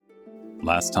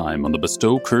Last time on the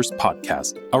Bestow Curse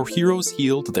podcast, our heroes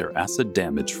healed their acid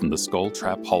damage from the skull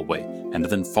trap hallway and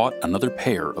then fought another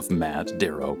pair of mad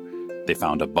Darrow. They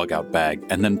found a bug-out bag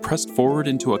and then pressed forward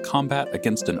into a combat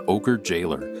against an ogre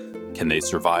jailer. Can they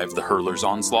survive the hurler's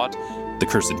onslaught? The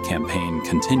Cursed campaign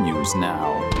continues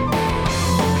now.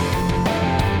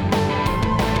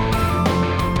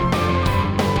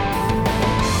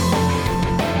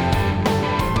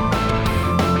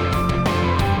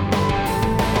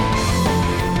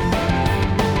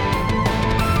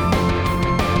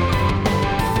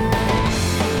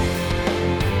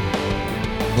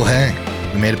 Well,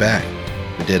 hey, we made it back.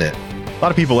 We did it. A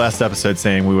lot of people last episode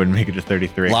saying we wouldn't make it to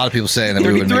 33. A lot of people saying that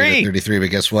we wouldn't make it to 33, but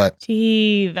guess what?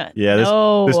 Steve, Yeah,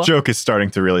 this joke is starting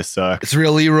to really suck. It's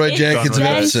real Leroy Jenkins been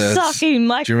episodes. sucking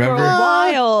like Do you remember? for a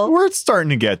while. We're starting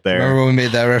to get there. Remember when we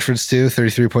made that reference to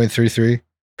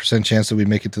 33.33% chance that we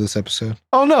make it to this episode?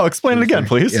 Oh, no. Explain it again,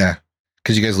 please. Yeah.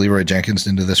 Because you guys Leroy Jenkins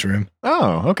into this room.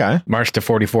 Oh, okay. March to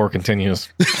 44 continues.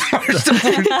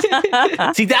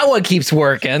 See, that one keeps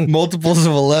working. Multiples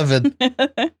of 11.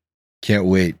 Can't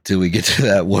wait till we get to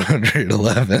that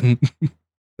 111.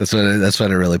 That's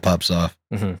when it really pops off.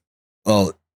 Mm-hmm.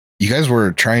 Well, you guys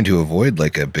were trying to avoid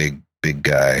like a big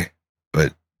guy,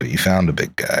 but you found a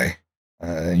big guy.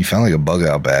 You found like a bug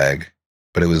out bag,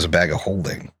 but it was a bag of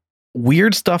holding.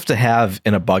 Weird stuff to have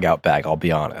in a bug out bag, I'll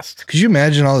be honest. Could you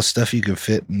imagine all the stuff you could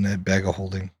fit in that bag of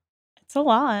holding? It's a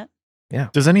lot. Yeah.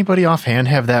 Does anybody offhand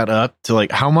have that up to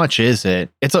like how much is it?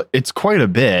 It's quite a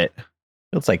bit.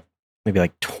 It's like maybe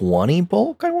like 20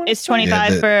 bulk, I want to It's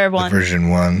 25 for one. The version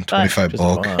 1, 25 Just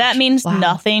bulk. a bunch. That means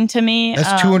nothing to me.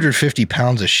 That's 250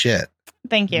 pounds of shit.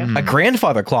 Thank you. Mm. A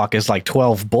grandfather clock is like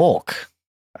 12 bulk.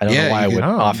 I don't know why I would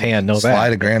offhand know Slide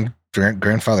that. a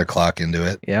grandfather clock into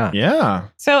it. Yeah. Yeah.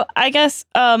 So I guess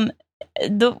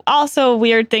the also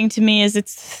weird thing to me is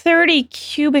it's 30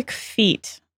 cubic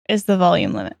feet is the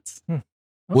volume limits.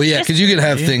 Well, yeah, because you can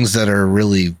have things that are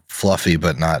really fluffy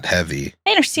but not heavy.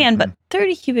 I understand, but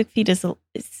 30 cubic feet is a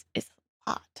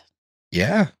lot,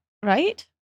 Yeah. right?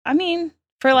 I mean,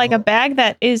 for like a bag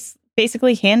that is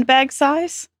basically handbag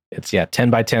size. It's 10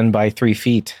 by 10 by 3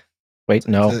 feet. Wait,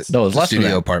 no, it's less than studio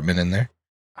that. apartment in there.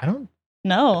 I don't.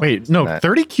 No. Wait, no, That-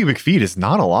 30 cubic feet is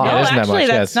not a lot. No, it isn't that actually, much,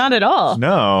 that's yes. not at all.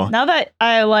 No. Now that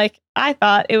I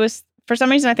thought it was, for some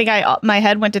reason, I think my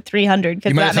head went to 300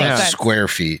 because You might that have makes thought sense. square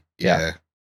feet. Yeah.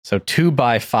 So 2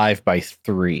 by 5 by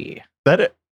 3.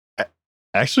 That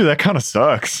kind of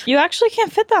sucks. You actually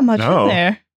can't fit that much No. in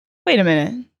there. Wait a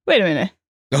minute.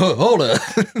 Oh, hold up.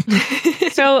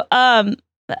 So,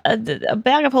 a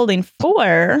bag of holding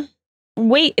 4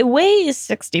 it weighs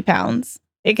 60 pounds.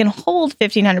 It can hold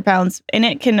 1,500 pounds, and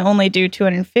it can only do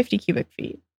 250 cubic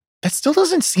feet. That still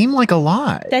doesn't seem like a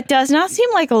lot. That does not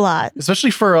seem like a lot.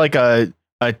 Especially for like a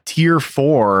tier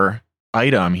 4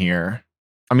 item here.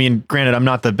 I mean, granted, I'm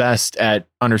not the best at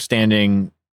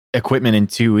understanding equipment in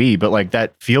 2E, but like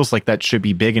that feels like that should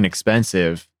be big and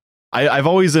expensive. I've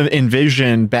always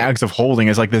envisioned bags of holding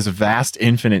as like this vast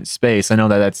infinite space. I know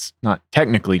that that's not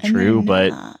technically And true, they're but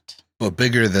not. But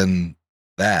bigger than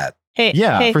that.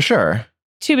 yeah, for sure.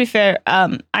 To be fair,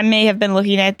 I may have been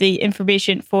looking at the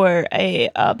information for a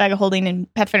bag of holding in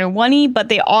Pathfinder 1E, but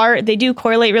they do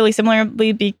correlate really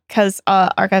similarly because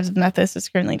Archives of Nethys is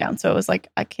currently down. So it was like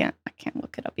I can't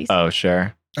look it up easily. Oh,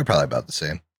 sure. They're probably about the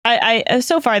same. I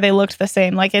so far they looked the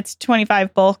same. Like it's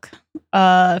 25 bulk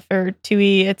for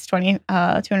 2E, it's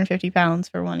 250 pounds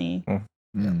for 1E.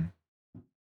 Mm.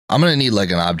 I'm going to need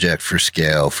like an object for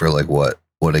scale for like what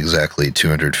exactly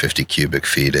 250 cubic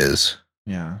feet is.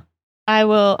 Yeah. I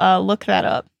will look that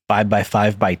up. 5 by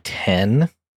 5 by 10.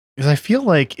 Because I feel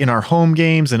like in our home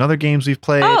games and other games we've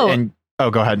played, go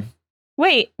ahead.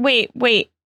 Wait.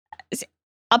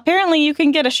 Apparently you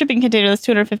can get a shipping container that's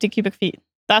 250 cubic feet.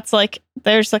 That's like,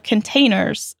 there's like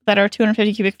containers that are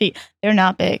 250 cubic feet. They're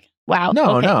not big. Wow.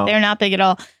 No. They're not big at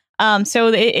all. So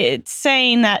it's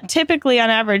saying that typically on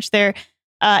average they're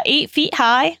 8 feet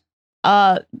high,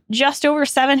 just over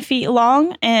 7 feet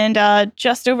long, and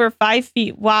just over 5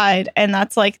 feet wide. And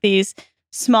that's like these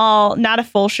small, not a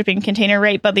full shipping container,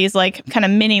 right? But these like kind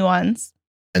of mini ones.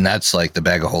 And that's like the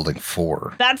bag of holding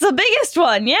 4. That's the biggest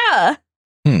one. Yeah.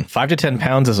 5 to 10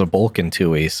 pounds is a bulk in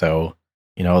 2E. So,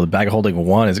 the bag of holding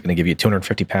 1 is going to give you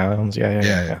 250 pounds.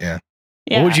 Yeah. Yeah.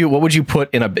 What would you put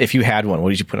if you had one, what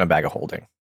did you put in a bag of holding?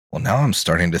 Well, now I'm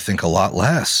starting to think a lot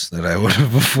less than I would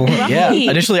have before. Right. Yeah.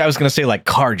 Initially, I was going to say like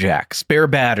car jack, spare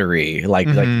battery, like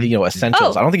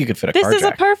essentials. Oh, I don't think you could fit a car This is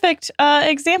jack. a perfect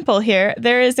example here.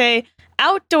 There is a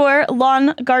outdoor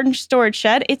lawn garden storage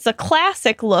shed. It's a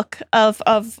classic look of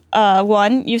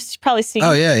one. You've probably seen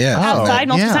outside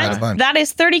multiple times. That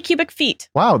is 30 cubic feet.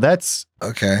 Wow, that's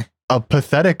okay. A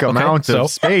pathetic amount of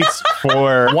space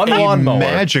for one a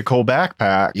magical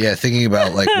backpack. Yeah, thinking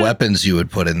about like weapons you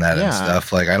would put in that and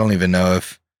stuff. Like, I don't even know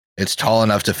if it's tall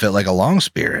enough to fit like a long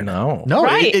spear. No,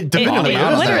 right? It literally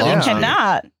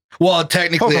cannot. Well,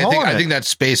 technically, I think that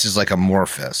space is like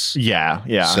amorphous. Yeah.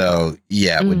 So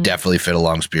it would definitely fit a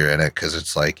long spear in it because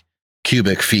it's like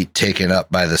cubic feet taken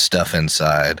up by the stuff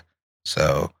inside.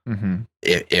 So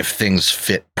if things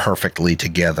fit perfectly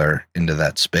together into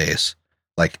that space.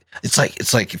 Like it's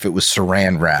like if it was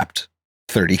saran wrapped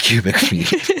 30 cubic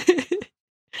feet.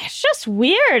 It's just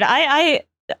weird. I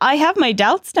have my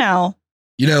doubts now.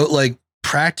 You know, like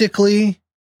practically,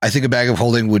 I think a bag of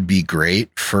holding would be great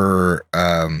for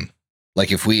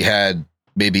like if we had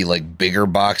maybe like bigger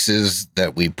boxes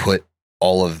that we put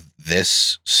all of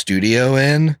this studio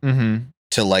in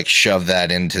to like shove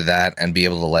that into that and be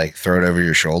able to like throw it over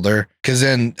your shoulder. Cause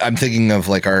then I'm thinking of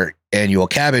like our annual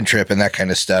cabin trip and that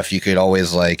kind of stuff. You could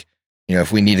always like, you know,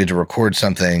 if we needed to record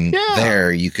something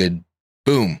there, you could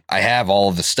boom. I have all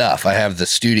of the stuff. I have the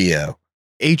studio.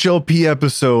 HLP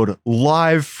episode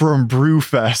live from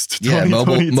Brewfest. Yeah,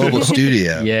 mobile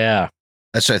studio. Yeah.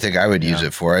 That's what I think I would use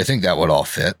it for. I think that would all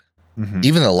fit.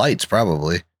 Even the lights,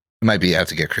 probably. I might have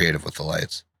to get creative with the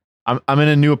lights. I'm in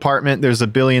a new apartment. There's a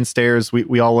billion stairs.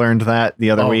 We all learned that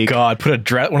the other week. Oh God, put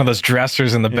one of those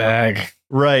dressers in the bag.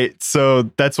 Right. So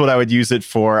that's what I would use it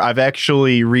for. I've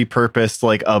actually repurposed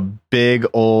like a big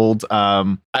old,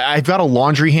 I've got a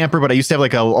laundry hamper, but I used to have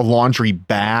like a laundry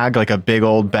bag, like a big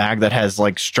old bag that has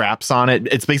like straps on it.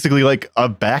 It's basically like a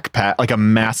backpack, like a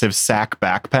massive sack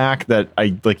backpack that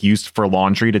I like used for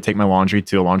laundry to take my laundry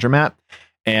to a laundromat.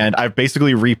 And I've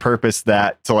basically repurposed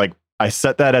that to like, I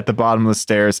set that at the bottom of the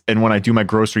stairs. And when I do my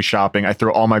grocery shopping, I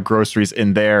throw all my groceries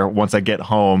in there once I get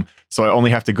home. So I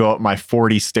only have to go up my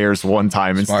 40 stairs one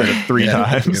time instead of 3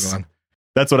 times.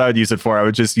 That's what I would use it for. I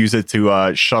would just use it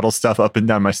to shuttle stuff up and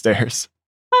down my stairs.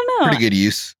 I don't know. Pretty good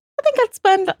use. I think I'd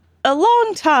spend a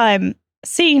long time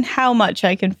seeing how much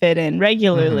I can fit in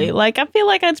regularly. Like, I feel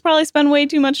like I'd probably spend way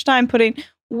too much time putting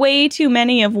way too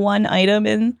many of one item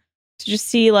in to just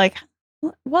see like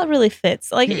what really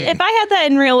fits. Like if I had that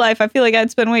in real life, I feel like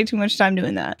I'd spend way too much time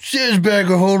doing that. Says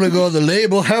bag of holding on the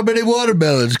label. How many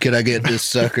watermelons can I get this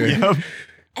sucker?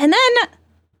 And then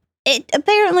it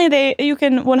apparently you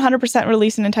can 100%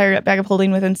 release an entire bag of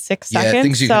holding within 6 seconds. Yeah,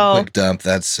 things you can quick dump.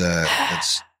 That's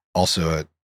also I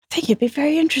think it'd be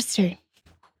very interesting.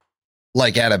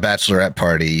 Like at a bachelorette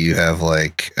party, you have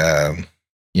like a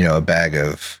bag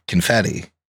of confetti.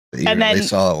 You really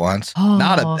saw it once.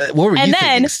 What were you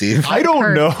thinking, Steve? I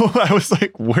don't know. I was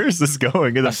like, "Where's this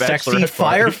going?" In a sexy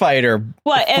firefighter.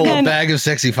 What? And then a bag of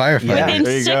sexy firefighter.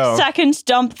 Within 6 seconds,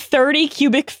 dump 30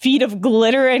 cubic feet of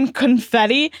glitter and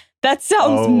confetti. That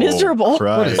sounds miserable.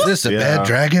 Christ. What is this? A bad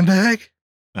dragon bag?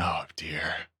 Oh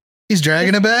dear. He's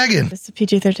dragging a bag in. This is a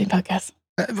PG-13 podcast.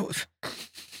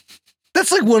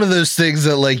 That's like one of those things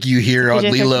that like you hear on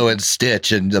Lilo and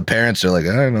Stitch, and the parents are like,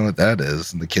 "I don't know what that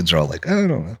is," and the kids are all like, "I don't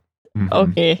know."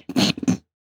 Okay.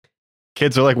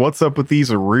 Kids are like, "What's up with these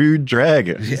rude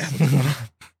dragons?"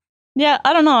 Yeah,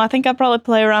 I don't know. I think I'd probably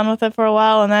play around with it for a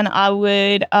while, and then I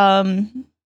would. I don't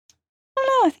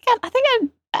know. I think I'd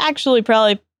actually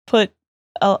probably put.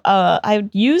 I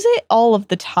would use it all of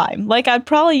the time. Like I'd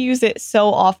probably use it so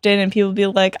often, and people would be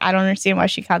like, "I don't understand why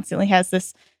she constantly has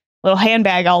this little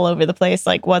handbag all over the place.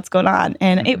 Like, what's going on?"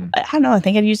 And I don't know. I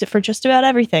think I'd use it for just about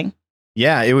everything.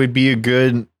 Yeah, it would be a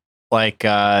good like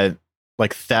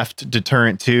theft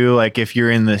deterrent too. Like if you're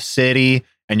in the city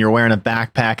and you're wearing a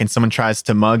backpack and someone tries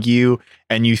to mug you,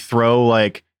 and you throw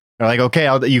like, okay,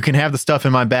 you can have the stuff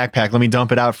in my backpack. Let me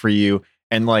dump it out for you,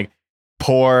 and like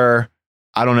pour,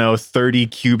 I don't know, 30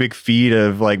 cubic feet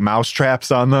of like mouse traps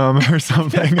on them or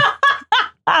something.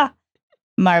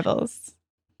 Marvels.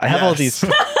 I have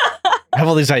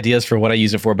all these ideas for what I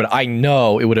use it for, but I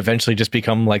know it would eventually just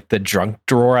become like the junk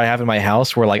drawer I have in my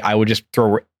house where like I would just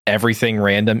throw everything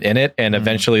random in it, and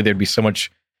eventually there'd be so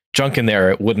much junk in there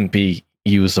it wouldn't be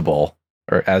usable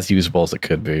or as usable as it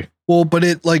could be. Well, but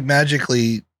it like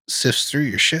magically sifts through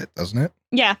your shit, doesn't it?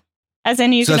 Yeah. As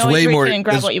in you can always reach in and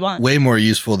grab what you want. Way more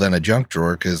useful than a junk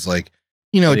drawer because like,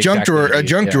 a junk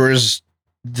drawer is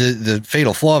the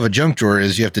fatal flaw of a junk drawer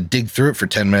is you have to dig through it for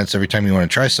 10 minutes every time you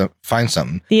want to find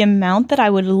something. The amount that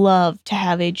I would love to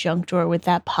have a junk drawer with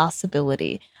that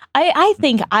possibility. I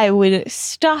think I would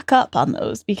stock up on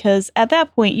those because at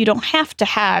that point you don't have to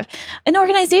have an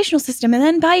organizational system and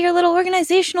then buy your little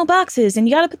organizational boxes and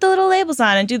you got to put the little labels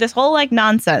on and do this whole like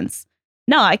nonsense.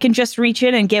 No, I can just reach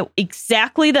in and get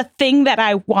exactly the thing that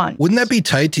I want. Wouldn't that be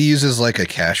tight to use as like a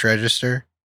cash register?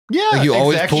 Yeah, Like you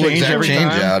always pull change exact every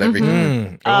change time. out every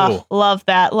time. Oh, love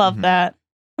that. Love Mhm. that.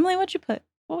 Emily, what would you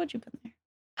put in there?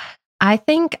 I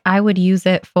think I would use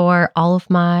it for all of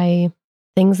my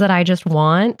things that I just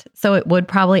want. So it would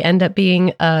probably end up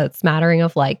being a smattering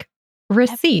of like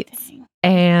receipts Everything.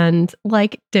 and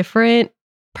like different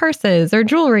purses or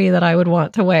jewelry that I would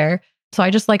want to wear. So I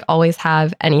just like always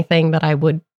have anything that I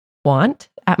would want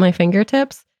at my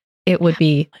fingertips. It would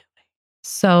be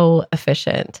so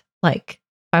efficient. Like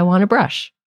if I want a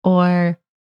brush or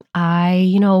I,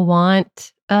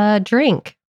 want a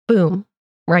drink, boom,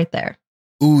 right there.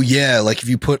 Ooh, yeah. Like if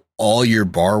you put all your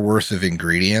bar worth of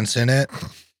ingredients in it,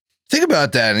 think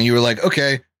about that. And you were like,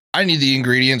 okay, I need the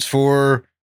ingredients for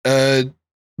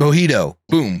mojito.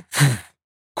 Boom.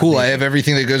 Cool. I have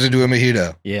everything that goes into a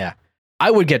mojito. Yeah.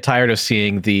 I would get tired of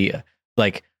seeing the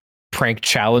like prank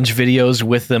challenge videos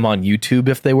with them on YouTube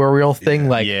if they were a real thing.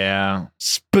 Like Yeah.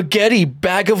 spaghetti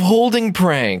bag of holding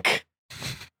prank.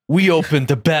 We opened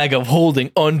the bag of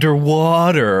holding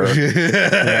underwater.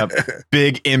 Yeah.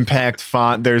 Big impact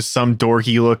font. There's some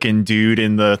dorky looking dude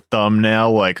in the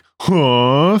thumbnail, like,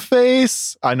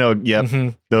 face. I know. Yep.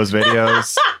 Mhm. Those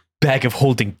videos. Bag of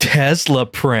holding Tesla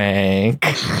prank.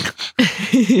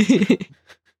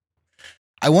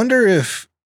 I wonder if,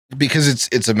 because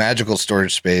it's a magical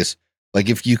storage space, like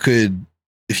if you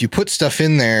put stuff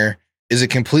in there, is it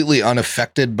completely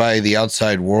unaffected by the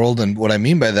outside world? And what I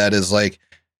mean by that is like,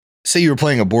 say you were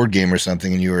playing a board game or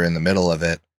something and you were in the middle of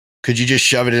it. Could you just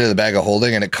shove it into the bag of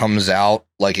holding and it comes out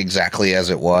like exactly as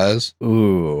it was?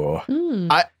 Ooh.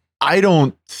 I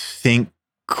don't think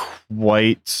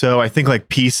quite so. I think like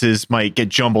pieces might get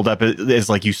jumbled up as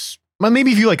like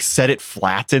maybe if you like set it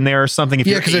flat in there or something. If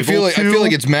Yeah, you're because I feel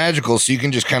like it's magical, so you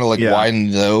can just kind of like Yeah.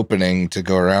 widen the opening to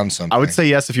go around something. I would say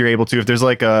yes if you're able to. If there's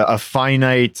like a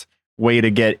finite way to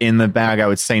get in the bag, I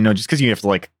would say no, just because you have to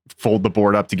like fold the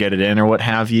board up to get it in or what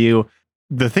have you.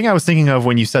 The thing I was thinking of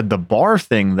when you said the bar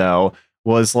thing, though,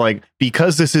 was like,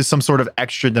 because this is some sort of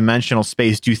extra dimensional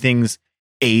space, do things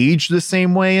age the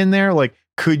same way in there? Like,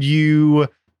 could you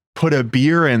put a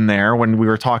beer in there when we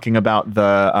were talking about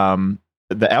the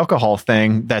alcohol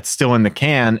thing that's still in the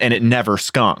can and it never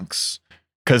skunks?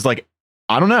 Because like,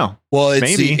 I don't know. Well,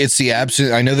 Maybe. it's the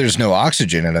absent. I know there's no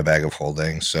oxygen in a bag of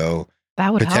holding, so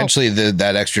That would help. potentially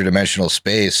that extra dimensional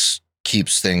space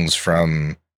keeps things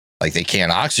from, like, they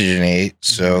can't oxygenate,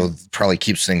 so probably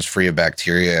keeps things free of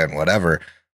bacteria and whatever.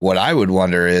 What I would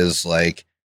wonder is like,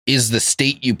 is the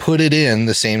state you put it in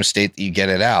the same state that you get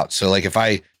it out? So like if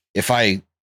I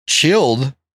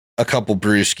chilled a couple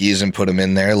brewskis and put them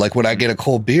in there, like would I get a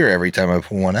cold beer every time I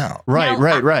pull one out? Right,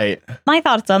 Now, right. My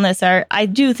thoughts on this are, I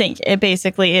do think it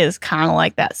basically is kind of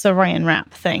like that saran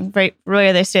wrap thing, right?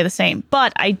 Where they stay the same.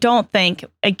 But I don't think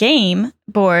a game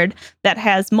board that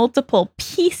has multiple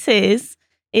pieces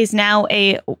is now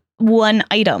a one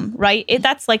item, right?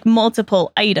 That's like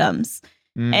multiple items.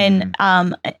 Mm.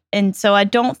 And so I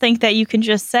don't think that you can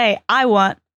just say, I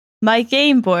want my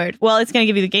game board. Well, it's going to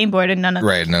give you the game board and none of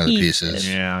Right, none of the pieces. pieces.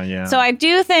 Yeah. So I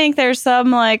do think there's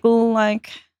some like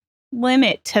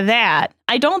limit to that.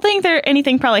 I don't think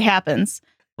anything probably happens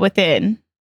within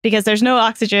because there's no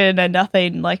oxygen and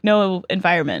nothing, like no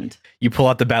environment. You pull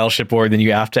out the battleship board, then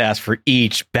you have to ask for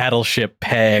each battleship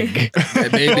peg.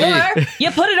 Maybe. Or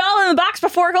you put it all in the box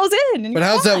before it goes in. and But you're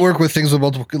how's that fine. work with things with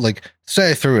multiple? Like,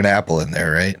 say I threw an apple in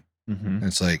there, right? Mhm.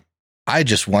 It's like, I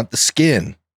just want the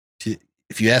skin.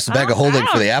 If you ask the bag of holding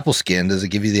for the apple skin, does it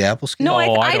give you the apple skin? No, No,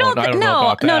 I don't I think don't know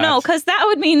about that. no, because that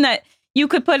would mean that you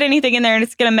could put anything in there and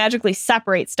it's going to magically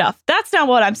separate stuff. That's not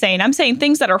what I'm saying. I'm saying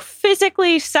things that are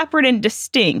physically separate and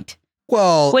distinct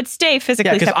Well, would stay physically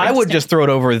Yeah, because separate. I would just throw it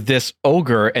over this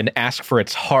ogre and ask for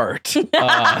its heart.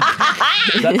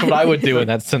 That's what I would do in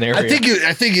that scenario. I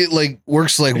think it like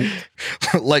works like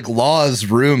like Law's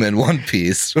room in One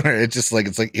Piece, where it's just like,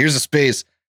 it's like, here's a space,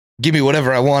 give me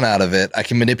whatever I want out of it. I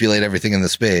can manipulate everything in the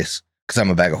space because I'm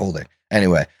a bag of holding.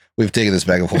 Anyway, we've taken this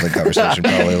bag of holding conversation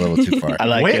probably a little too far. I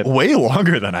like it. Way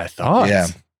longer than I thought. Yeah.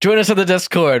 Join us on the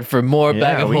Discord for more Yeah,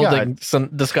 bag of we holding some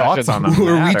discussions. thoughts on them.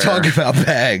 Where we matter. talk about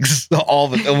bags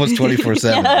almost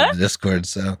 24/7 on the Discord.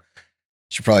 So you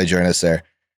should probably join us there.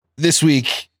 This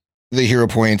week, the hero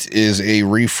point is a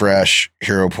refresh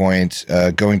hero point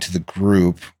going to the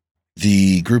group.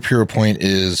 The group hero point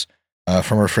is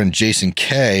from our friend Jason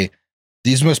K.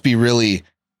 These must be really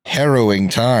harrowing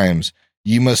times.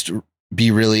 You must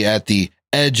be really at the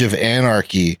edge of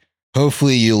anarchy.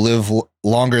 Hopefully you live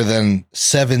longer than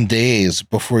 7 days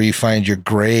before you find your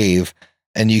grave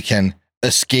and you can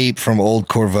escape from old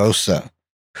Corvosa.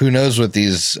 who knows what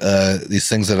these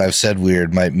things that I've said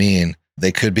weird might mean.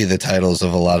 They could be the titles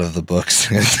of a lot of the books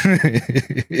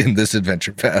in this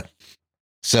adventure path.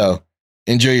 So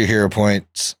enjoy your hero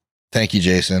points. Thank you,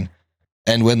 Jason.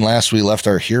 And when last we left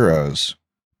our heroes,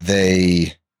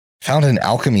 they found an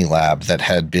alchemy lab that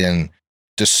had been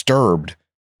disturbed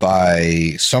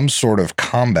by some sort of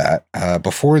combat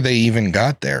before they even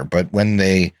got there. But when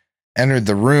they entered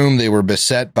the room, they were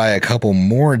beset by a couple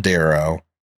more Darrow,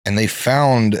 and they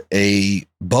found a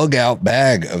bug-out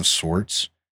bag of sorts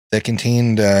that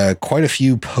contained quite a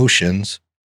few potions,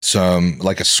 some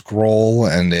like a scroll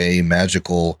and a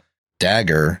magical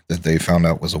dagger that they found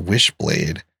out was a wish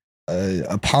blade.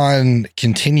 Upon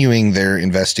continuing their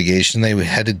investigation, they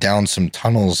headed down some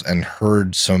tunnels and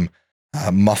heard some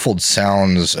muffled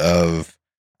sounds of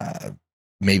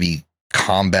maybe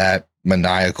combat,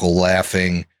 maniacal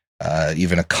laughing,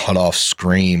 even a cut-off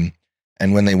scream.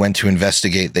 And when they went to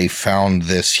investigate, they found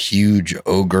this huge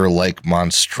ogre-like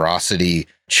monstrosity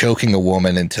choking a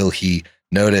woman until he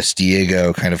noticed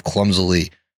Diego kind of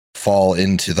clumsily fall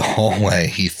into the hallway.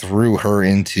 He threw her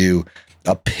into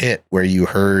a pit where you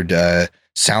heard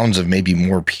sounds of maybe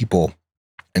more people,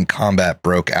 and combat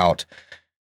broke out.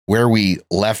 Where we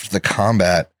left the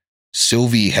combat,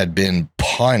 Sylvie had been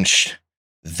punched,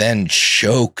 then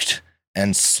choked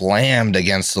and slammed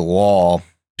against the wall.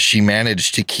 She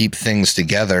managed to keep things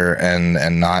together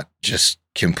and not just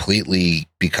completely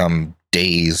become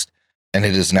dazed. And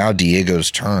it is now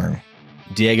Diego's turn.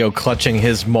 Diego, clutching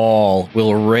his maul,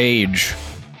 will rage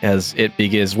as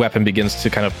his weapon begins to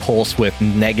kind of pulse with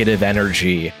negative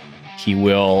energy. He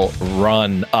will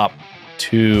run up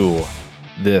to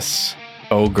this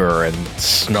ogre and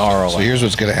snarl. So here's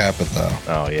what's going to happen, though.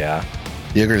 Oh, yeah.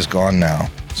 The ogre's gone now.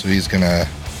 So he's going to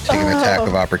take an attack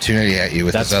of opportunity at you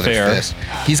with his other fist.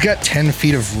 He's got 10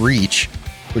 feet of reach,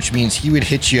 which means he would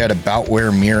hit you at about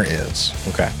where Mir is.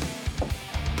 Okay.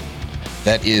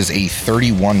 That is a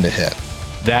 31 to hit.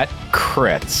 That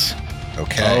crits.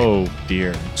 Okay. Oh,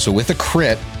 dear. So with a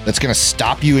crit, that's going to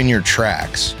stop you in your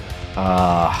tracks.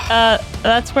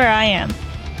 That's where I am.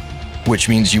 Which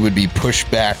means you would be pushed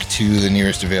back to the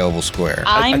nearest available square.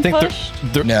 I'm I think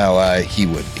pushed? No, he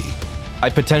would be. I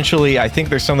think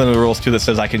there's something in the rules too that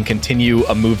says I can continue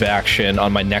a move action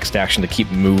on my next action to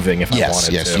keep moving if I wanted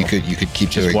to. Yes, you could keep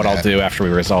doing Just what that. I'll do after we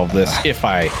resolve this if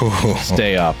I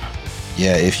stay up.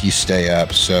 Yeah, if you stay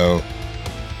up. So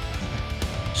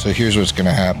here's what's going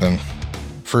to happen.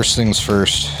 First things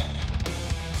first.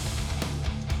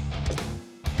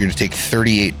 You're going to take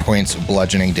 38 points of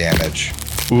bludgeoning damage.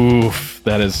 Oof,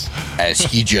 that is... As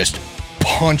he just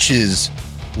punches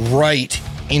right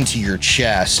into your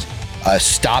chest,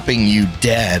 stopping you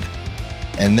dead.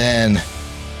 And then...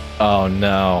 Oh,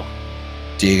 no.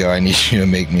 Diego, I need you to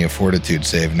make me a fortitude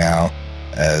save now,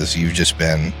 as you've just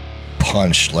been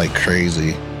punched like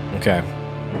crazy. Okay.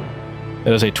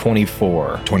 That is a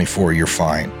 24. 24, you're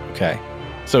fine. Okay.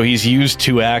 So he's used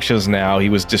 2 actions now. He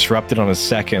was disrupted on his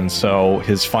second, so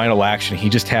his final action, he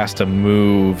just has to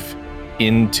move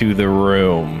into the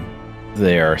room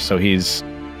there. So he's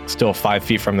still 5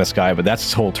 feet from this guy, but that's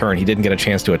his whole turn. He didn't get a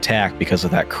chance to attack because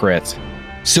of that crit.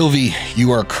 Sylvie,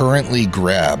 you are currently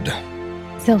grabbed.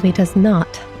 Sylvie does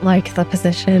not like the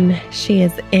position she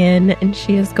is in, and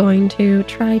she is going to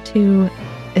try to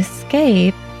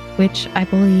escape, which I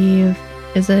believe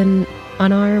is an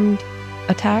unarmed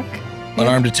attack.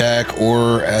 Unarmed attack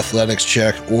or athletics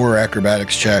check or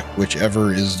acrobatics check,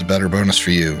 whichever is the better bonus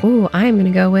for you. Ooh, I'm going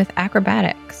to go with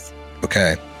acrobatics.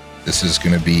 Okay. This is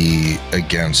going to be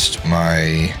against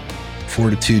my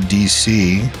fortitude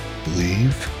DC, I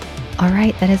believe. All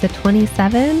right, that is a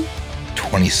 27.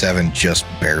 27 just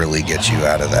barely gets you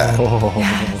out of that.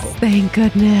 Yes, thank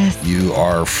goodness. You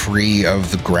are free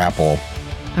of the grapple.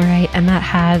 All right, and that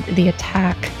had the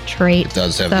attack trait. It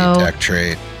does have the attack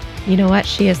trait. You know what?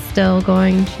 She is still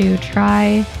going to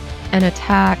try an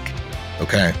attack.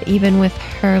 Okay. Even with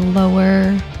her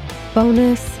lower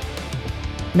bonus.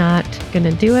 Not going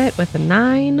to do it with a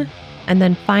 9. And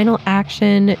then final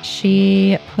action,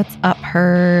 she puts up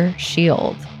her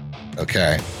shield.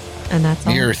 Okay. And that's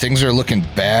all. Here, things are looking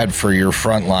bad for your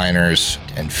frontliners,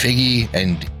 and Figgy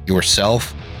and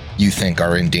yourself, you think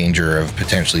are in danger of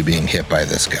potentially being hit by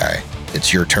this guy.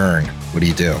 It's your turn. What do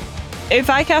you do? If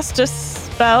I cast a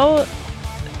spell,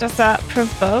 does that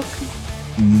provoke?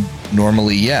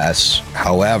 Normally, yes.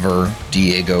 However,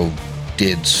 Diego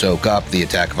did soak up the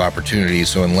attack of opportunity,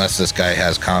 so unless this guy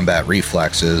has combat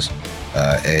reflexes,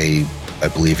 I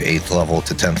believe 8th level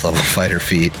to 10th level fighter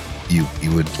feat, you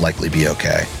would likely be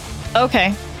okay.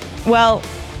 Okay. Well,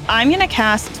 I'm going to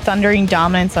cast Thundering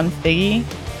Dominance on Figgy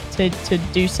to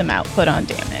do some output on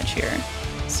damage here.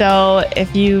 So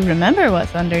if you remember what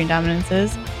Thundering Dominance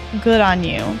is, good on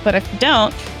you. But if you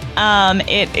don't,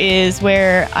 it is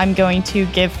where I'm going to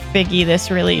give Figgy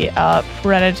this really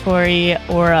predatory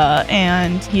aura,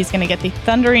 and he's going to get the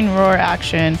Thundering Roar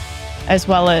action as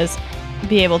well as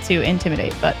be able to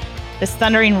intimidate. But this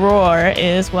Thundering Roar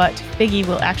is what Figgy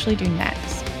will actually do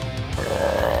next.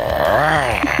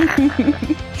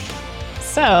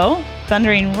 So,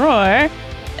 Thundering Roar,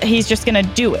 he's just going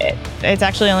to do it. It's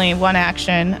actually only one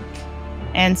action.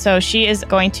 And so she is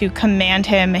going to command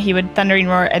him. He would Thundering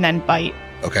Roar and then bite.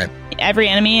 Okay. Every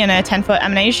enemy in a 10-foot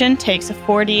emanation takes a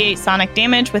 4d8 sonic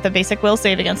damage with a basic will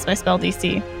save against my spell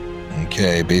DC.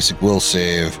 Okay, basic will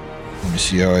save. Let me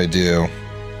see how I do.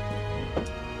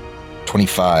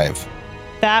 25.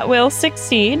 That will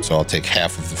succeed. So I'll take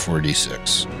half of the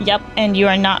 4d6. Yep, and you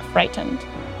are not frightened.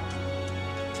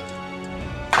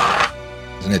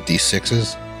 Isn't it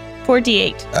d6s?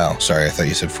 4d8. Oh, sorry. I thought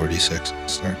you said 4d6.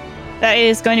 Sorry. That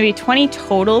is going to be 20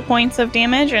 total points of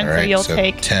damage, and All right, so you'll so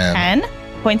take 10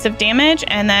 points of damage,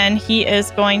 and then he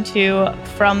is going to,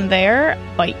 from there,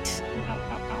 bite.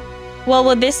 Well,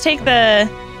 would this take the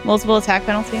multiple attack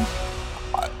penalty?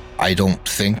 I don't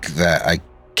think that I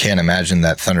can't imagine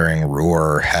that Thundering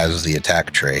Roar has the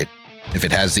attack trait. If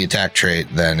it has the attack trait,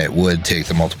 then it would take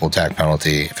the multiple attack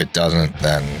penalty. If it doesn't,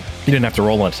 then You didn't have to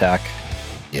roll an attack.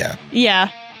 yeah.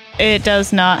 Yeah, it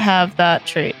does not have that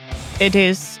trait. It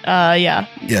is, yeah.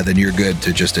 Yeah, then you're good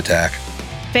to just attack.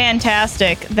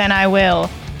 Fantastic. Then I will.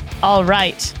 All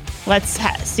right. Let's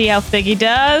see how Figgy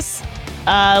does.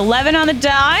 11 on the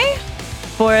die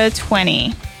for a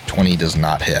 20. 20 does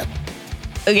not hit.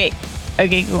 Okay.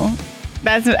 Okay, cool.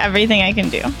 That's everything I can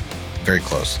do. Very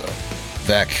close, though.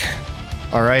 Vec,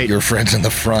 All right. your friends in the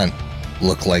front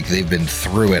look like they've been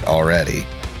through it already.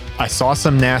 I saw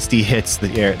some nasty hits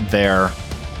there.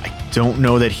 I don't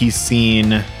know that he's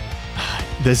seen.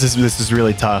 This is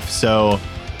really tough. So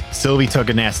Sylvie took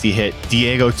a nasty hit.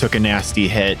 Diego took a nasty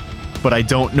hit. But I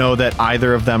don't know that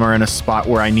either of them are in a spot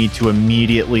where I need to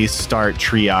immediately start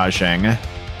triaging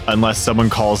unless someone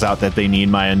calls out that they need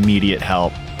my immediate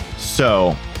help.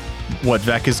 So what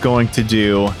Vec is going to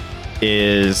do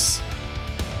is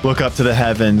look up to the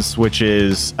heavens, which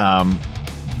is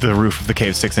the roof of the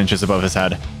cave 6 inches above his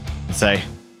head, and say,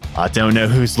 I don't know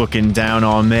who's looking down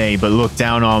on me, but look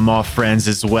down on my friends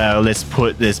as well. Let's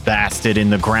put this bastard in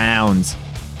the ground.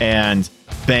 And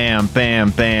bam,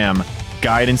 bam, bam.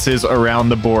 Guidances around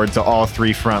the board to all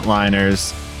three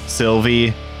frontliners.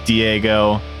 Sylvie,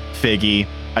 Diego, Figgy.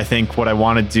 I think what I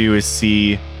want to do is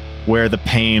see where the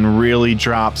pain really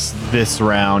drops this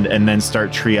round and then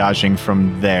start triaging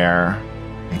from there.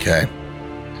 Okay.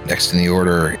 Next in the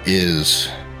order is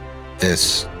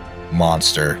this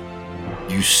monster.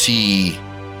 You see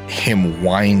him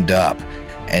wind up,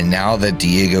 and now that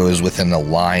Diego is within the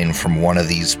line from one of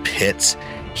these pits,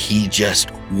 he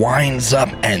just winds up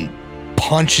and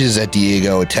punches at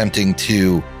Diego, attempting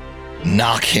to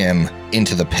knock him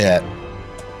into the pit.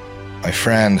 My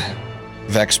friend,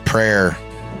 Vec's prayer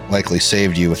likely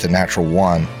saved you with a natural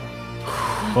 1.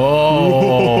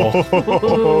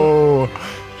 Oh.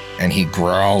 And he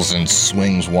growls and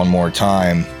swings one more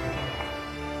time.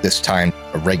 This time,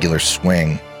 a regular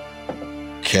swing.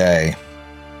 Okay.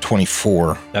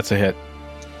 24. That's a hit.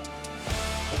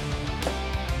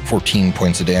 14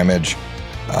 points of damage.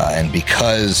 And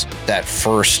because that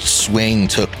first swing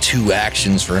took 2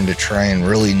 actions for him to try and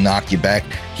really knock you back,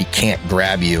 he can't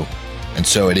grab you. And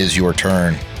so it is your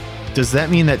turn. Does that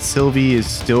mean that Sylvie is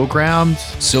still grabbed?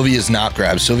 Sylvie is not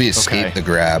grabbed. Sylvie escaped the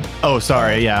grab. Oh,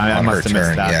 sorry. Yeah, I on must her have missed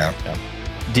turn. that. Yeah.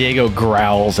 Diego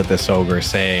growls at this ogre,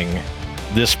 saying,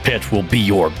 "This pit will be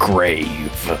your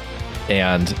grave,"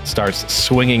 and starts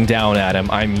swinging down at him.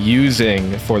 I'm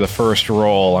using, for the first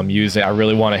roll, I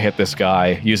really want to hit this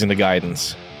guy using the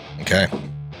guidance. Okay.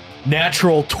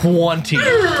 Natural 20. All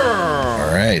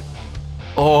right.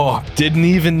 Oh, didn't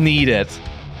even need it.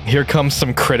 Here comes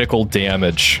some critical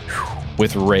damage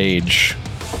with rage.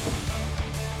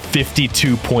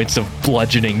 52 points of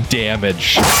bludgeoning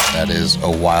damage. That is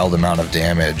a wild amount of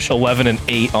damage. 11 and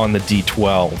 8 on the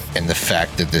D12. And the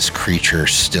fact that this creature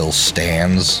still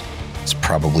stands is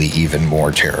probably even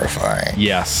more terrifying.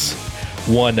 Yes.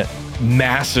 One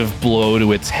massive blow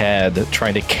to its head,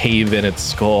 trying to cave in its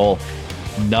skull.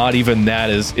 Not even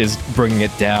that is bringing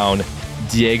it down.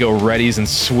 Diego readies and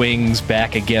swings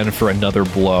back again for another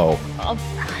blow. All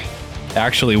right.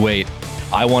 Actually, wait.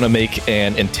 I want to make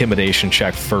an intimidation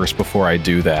check first before I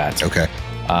do that. Okay.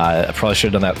 I probably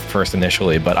should have done that first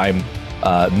initially, but I'm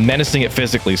menacing it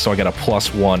physically, so I get a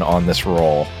 +1 on this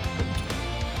roll.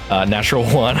 Natural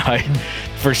 1. I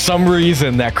For some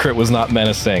reason, that crit was not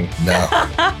menacing. No.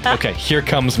 Okay, here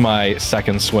comes my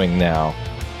second swing now.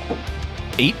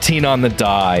 18 on the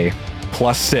die,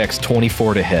 plus 6,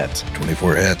 24 to hit.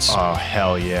 24 hits. Oh,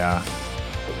 hell yeah.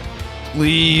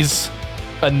 Please.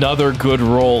 Another good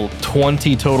roll.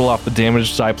 20 total off the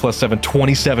damage die, plus 7,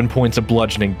 27 points of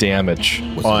bludgeoning damage.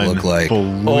 What's it look like?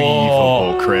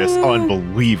 Unbelievable, Chris.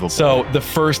 Unbelievable. So the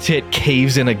first hit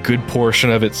caves in a good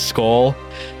portion of its skull.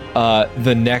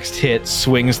 The next hit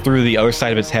swings through the other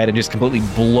side of its head and just completely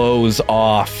blows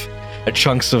off.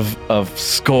 Chunks of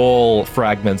skull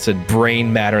fragments and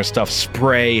brain matter and stuff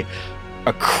spray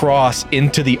across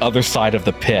into the other side of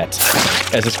the pit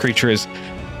as this creature is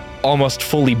almost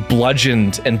fully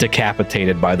bludgeoned and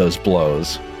decapitated by those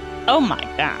blows. Oh my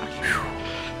gosh.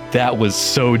 That was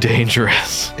so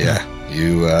dangerous. Yeah,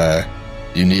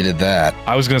 you needed that.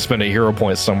 I was going to spend a hero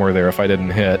point somewhere there if I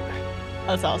didn't hit.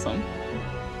 That's awesome.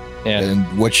 And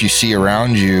what you see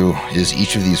around you is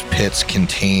each of these pits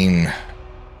contain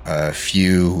a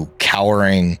few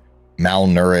cowering,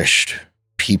 malnourished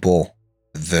people.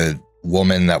 The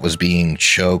woman that was being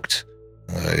choked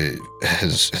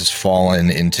has fallen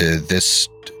into this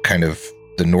kind of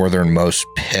the northernmost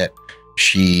pit.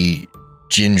 She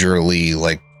gingerly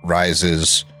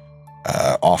rises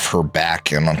off her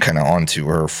back and kind of onto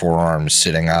her forearms,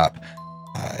 sitting up.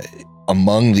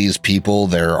 Among these people,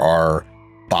 there are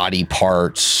body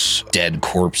parts, dead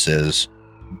corpses,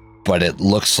 but it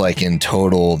looks like in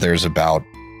total there's about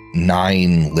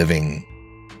 9 living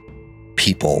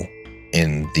people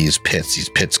in these pits. These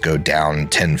pits go down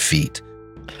 10 feet.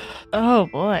 Oh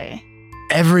boy.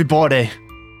 Everybody,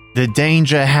 the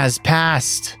danger has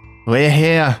passed. We're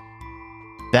here.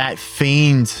 That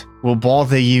fiend will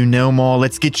bother you no more.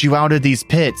 Let's get you out of these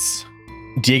pits.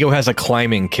 Diego has a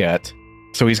climbing kit,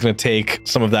 so he's going to take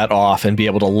some of that off and be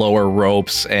able to lower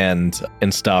ropes and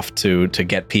stuff to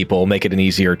get people, make it an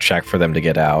easier check for them to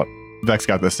get out. Vex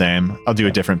got the same. I'll do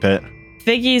a different pit.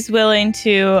 Figgy's willing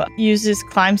to use his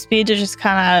climb speed to just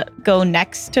kind of go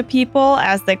next to people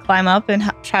as they climb up and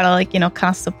try to kind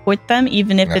of support them,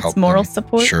 even if it's moral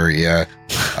support. Sure, yeah.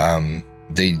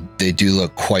 They do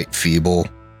look quite feeble,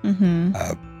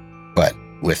 but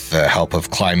with the help of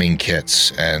climbing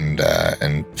kits and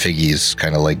Figgy's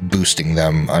kind of boosting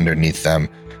them underneath them,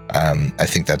 I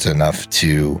think that's enough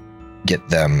to get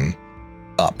them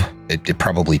up. It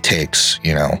probably takes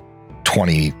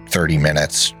 20, 30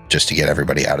 minutes just to get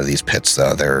everybody out of these pits,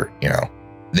 though. They're,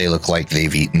 they look like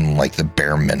they've eaten the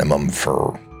bare minimum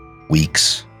for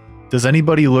weeks. Does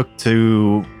anybody look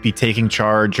to be taking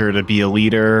charge or to be a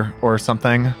leader or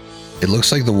something? It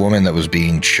looks like the woman that was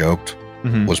being choked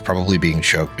was probably being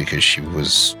choked because she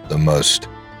was the most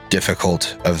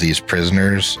difficult of these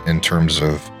prisoners in terms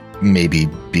of maybe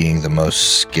being the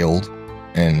most skilled.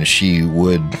 And she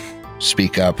would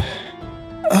speak up.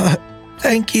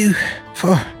 Thank you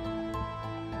for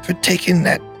taking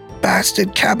that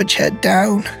bastard cabbage head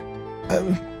down.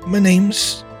 My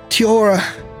name's Tiora.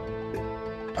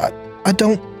 I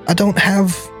don't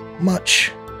have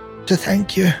much to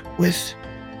thank you with,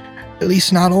 at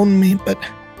least not on me, but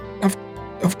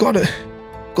I've got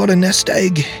a nest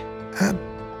egg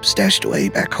stashed away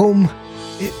back home.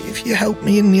 If you help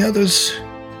me and the others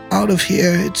out of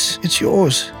here, it's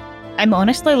yours. I'm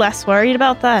honestly less worried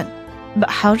about that. But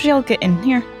how did y'all get in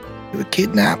here? We were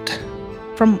kidnapped.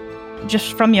 From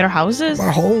your houses? From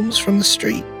our homes, from the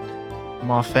street.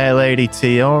 My fair lady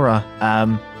Tiora,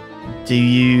 do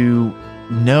you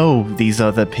know these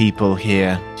other people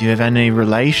here? Do you have any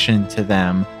relation to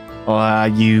them? Or are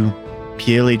you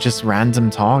purely just random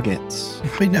targets?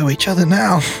 We know each other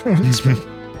now. It's been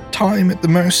time at the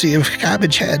mercy of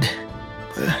Cabbage Head.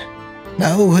 But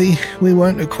no, we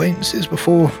weren't acquaintances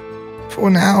before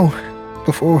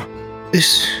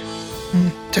these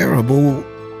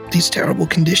terrible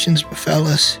conditions befell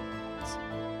us.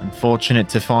 Unfortunate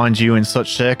to find you in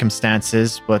such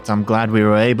circumstances, but I'm glad we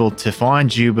were able to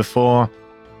find you before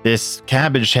this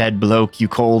cabbage head bloke, you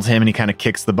called him, and he kind of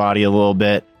kicks the body a little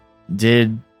bit,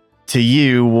 did to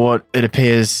you what it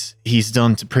appears he's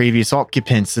done to previous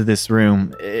occupants of this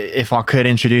room. If I could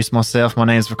introduce myself, my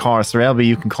name's Vicaris Relby.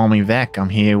 You can call me Vec. I'm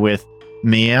here with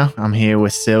Mia, I'm here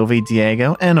with Sylvie,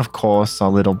 Diego, and of course our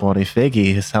little buddy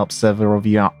Figgy has helped several of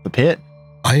you out the pit.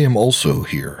 I am also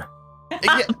here.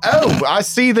 Oh, I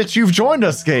see that you've joined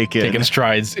us, Gaken. Taking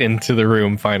strides into the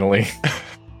room finally.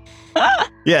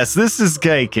 Yes, this is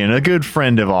Gaken, a good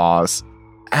friend of ours.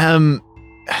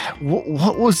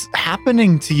 What was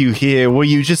happening to you here? Were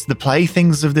you just the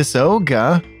playthings of this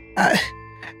ogre?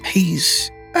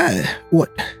 He's what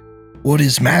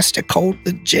his master called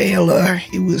the jailer.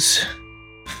 He was,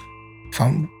 if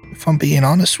I'm if I'm being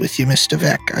honest with you, Mr.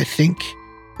 Vec, I think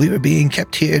we were being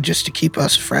kept here just to keep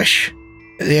us fresh.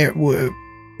 There were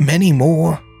many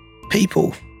more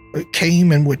people that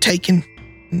came and were taken,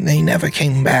 and they never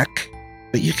came back.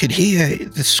 But you could hear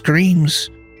the screams.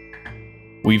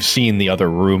 We've seen the other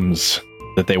rooms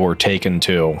that they were taken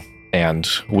to, and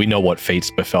we know what fates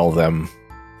befell them.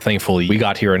 Thankfully, we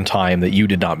got here in time that you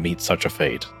did not meet such a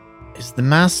fate. Is the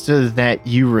master that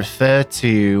you refer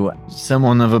to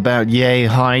someone of about yay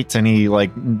height, and he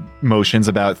motions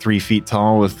about 3 feet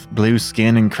tall with blue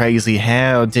skin and crazy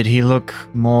hair, or did he look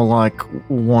more like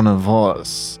one of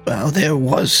us? Well, there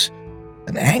was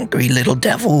an angry little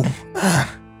devil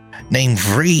named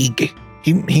Vrieg.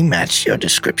 He matched your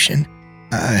description.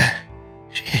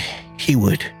 He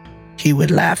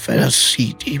would laugh at us.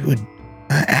 He would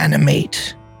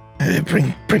animate,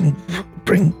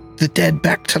 bring the dead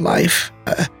back to life.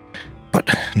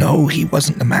 But no, he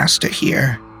wasn't the master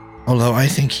here. Although I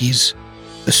think he's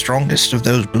the strongest of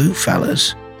those blue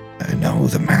fellas. No,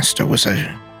 the master was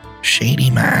a shady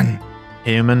man.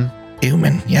 Human?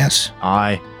 Human, yes.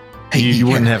 Aye. You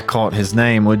wouldn't have caught his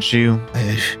name, would you?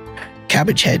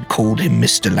 Cabbagehead called him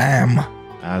Mr. Lamb.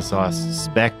 As I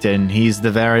suspected, and he's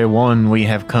the very one we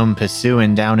have come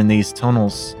pursuing down in these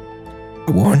tunnels.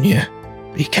 I warn you,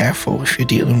 be careful if you're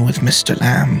dealing with Mr.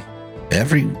 Lamb.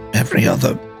 Every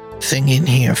other thing in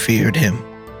here feared him.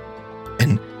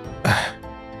 And,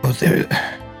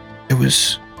 there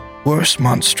was worse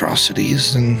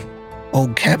monstrosities than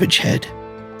old Cabbagehead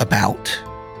about.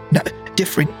 No,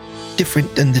 different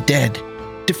than the dead.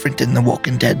 Different than the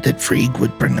Walking Dead that Freeg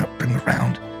would bring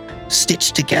around.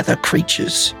 Stitched together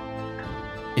creatures.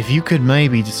 If you could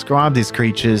maybe describe these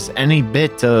creatures, any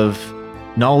bit of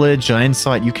knowledge or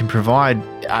insight you can provide,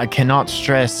 I cannot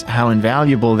stress how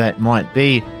invaluable that might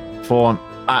be. For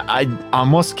I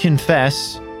must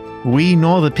confess, we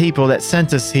nor the people that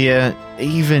sent us here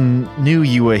even knew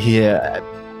you were here.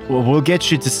 We'll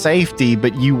get you to safety,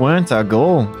 but you weren't our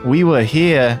goal. We were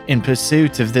here in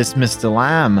pursuit of this Mr.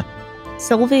 Lamb.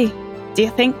 Sylvie, do you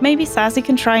think maybe Sassy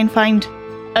can try and find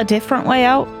a different way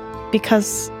out?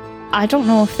 Because I don't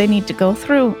know if they need to go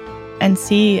through and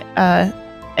see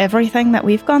everything that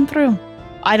we've gone through.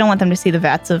 I don't want them to see the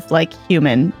vats of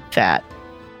human fat.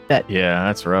 Yeah,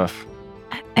 that's rough.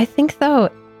 I think though,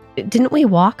 didn't we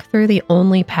walk through the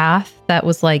only path that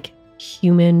was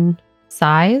human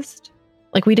sized?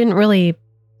 We didn't really,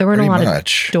 there weren't a lot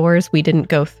of doors we didn't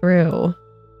go through.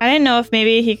 I didn't know if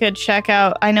maybe he could check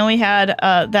out. I know we had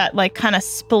that kind of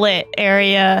split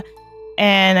area,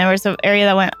 and there was an area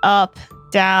that went up,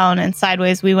 down, and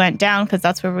sideways. We went down because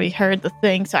that's where we heard the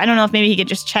thing. So I don't know if maybe he could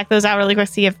just check those out really quick,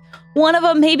 see if one of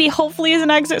them maybe hopefully is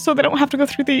an exit, so they don't have to go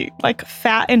through the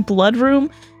fat and blood room.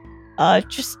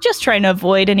 Just trying to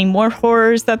avoid any more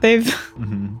horrors that they've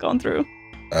gone through.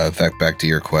 In fact, back to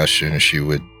your question, she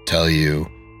would tell you,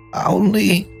 I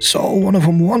only saw one of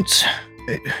them once.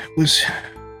 It was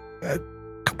a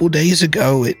couple days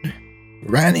ago. It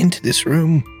ran into this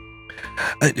room,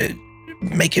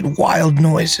 making wild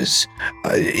noises.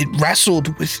 It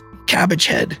wrestled with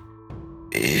Cabbagehead.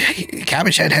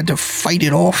 Cabbagehead had to fight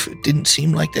it off. It didn't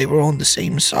seem like they were on the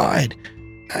same side.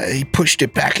 He pushed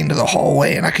it back into the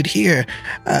hallway, and I could hear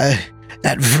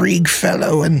that Vrieg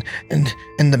fellow and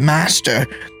the master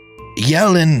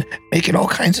yelling, making all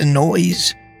kinds of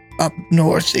noise up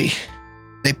north.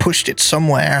 They pushed it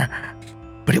somewhere,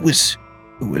 but it was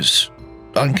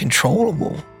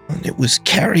uncontrollable, and it was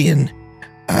carrying.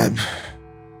 I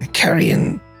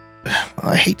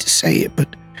hate to say it,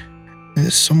 but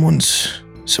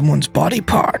someone's body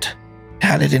part. It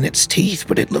had it in its teeth,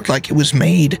 but it looked like it was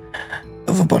made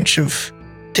of a bunch of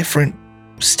different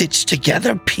stitched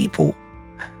together people.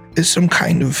 There's some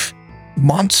kind of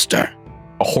monster.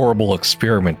 A horrible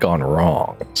experiment gone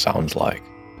wrong, sounds like.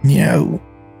 The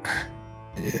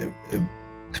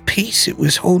piece it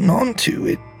was holding on to,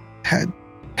 it had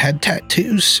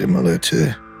tattoos similar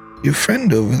to your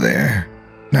friend over there.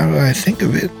 Now that I think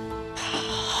of it.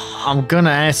 I'm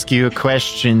gonna ask you a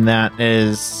question that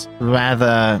is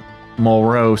rather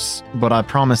morose, but I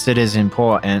promise it is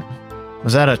important.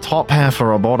 Was that a top half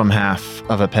or a bottom half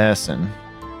of a person?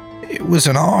 It was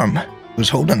an arm. It was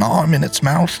holding an arm in its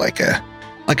mouth like a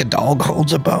dog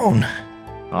holds a bone.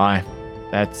 Aye.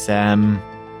 That's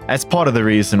part of the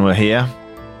reason we're here.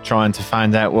 Trying to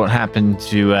find out what happened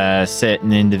to a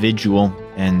certain individual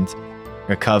and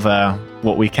recover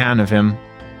what we can of him.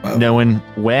 Well, knowing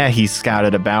where he's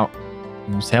scattered about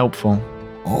was helpful.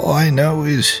 All I know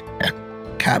is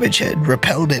Cabbagehead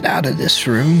repelled it out of this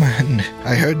room, and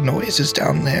I heard noises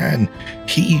down there, and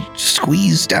he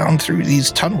squeezed down through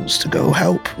these tunnels to go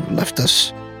help. Left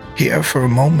us here for a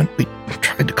moment. We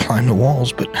tried to climb the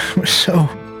walls, but it's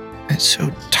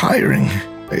so tiring.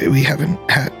 We haven't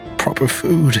had proper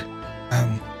food.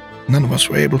 None of us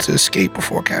were able to escape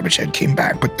before Cabbage Head came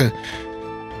back, but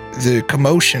the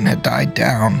commotion had died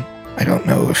down. I don't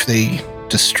know if they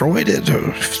destroyed it or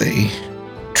if they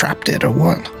trapped it or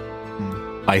what.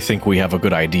 I think we have a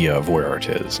good idea of where it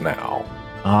is now.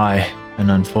 Aye, and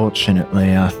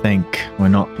unfortunately, I think we're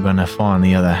not going to find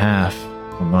the other half.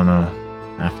 We're going to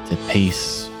have to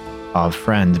piece our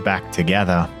friend back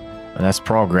together. But that's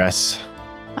progress.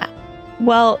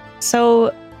 Well,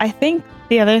 so I think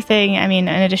the other thing, I mean,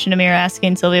 in addition to Mira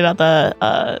asking Sylvie about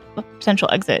the potential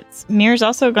exits, Mira's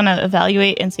also going to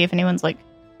evaluate and see if anyone's like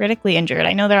critically injured.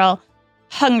 I know they're all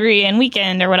hungry and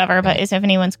weakened or whatever, but is if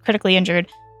anyone's critically injured.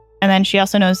 And then she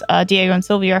also knows Diego and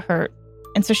Sylvie are hurt.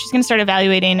 And so she's going to start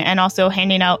evaluating and also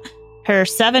handing out her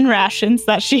 7 rations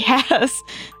that she has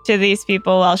to these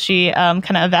people while she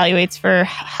kind of evaluates for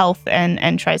health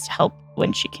and tries to help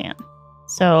when she can.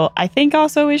 So I think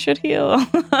also we should heal.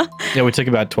 Yeah, we took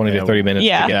about 20 to 30 minutes to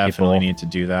get Definitely people. need to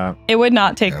do that. It would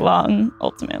not take long,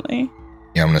 ultimately.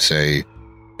 Yeah, I'm going to say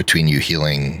between you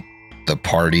healing the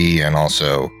party and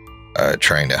also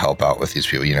trying to help out with these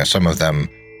people, you know, some of them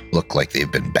look like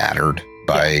they've been battered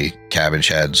by Cabbage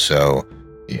Head. So,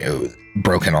 you know,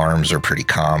 broken arms are pretty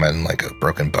common, like a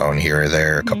broken bone here or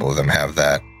there. A couple of them have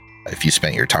that. If you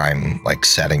spent your time like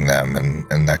setting them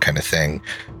and that kind of thing,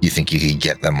 you think you could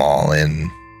get them all in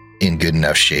good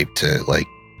enough shape to like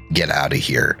get out of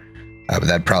here. But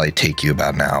that'd probably take you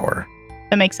about an hour.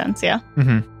 That makes sense, yeah.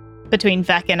 Mm-hmm. Between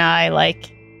Vec and I,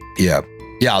 like... Yeah.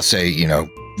 Yeah, I'll say, you know,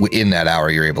 in that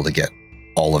hour, you're able to get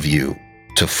all of you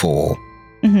to full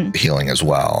healing as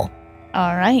well.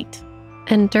 All right.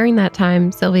 And during that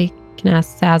time, Sylvie can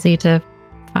ask Sassy to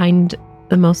find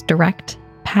the most direct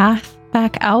path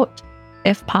back out,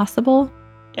 if possible.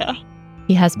 Yeah.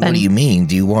 He has been... What do you mean?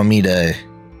 Do you want me to...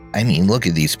 I mean, look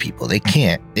at these people. They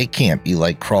can't be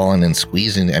like crawling and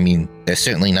squeezing. I mean, they're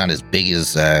certainly not as big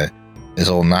as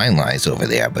old Nine Lives over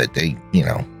there, but they, you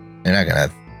know, I'm not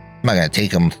gonna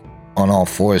take them on all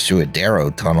fours through a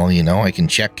Darrow tunnel, you know. I can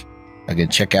check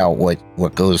out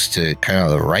what goes to kind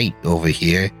of the right over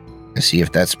here and see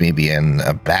if that's maybe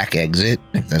a back exit,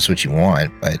 if that's what you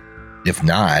want. But if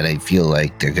not, I feel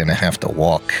like they're gonna have to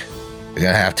walk. They're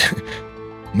gonna have to.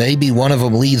 Maybe one of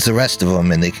them leads the rest of them,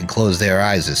 and they can close their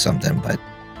eyes or something. But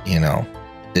you know,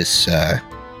 this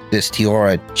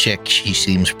Tiora chick, she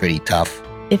seems pretty tough.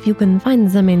 If you can find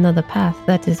them another path,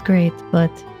 that is great.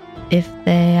 But if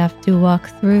they have to walk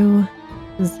through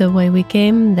the way we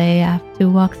came, they have to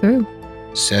walk through.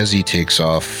 Says takes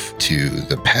off to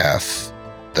the path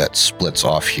that splits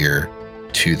off here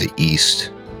to the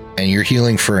east, and you're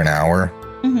healing for an hour.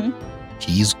 Mm-hmm.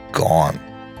 He's gone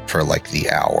for like the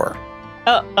hour.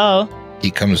 Uh-oh.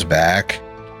 He comes back,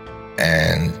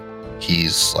 and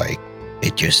he's like,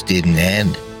 it just didn't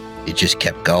end. It just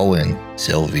kept going,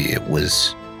 Sylvie.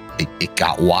 It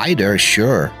got wider,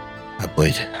 sure,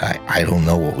 but I don't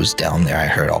know what was down there. I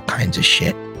heard all kinds of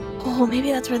shit. Oh,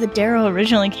 maybe that's where the Darrow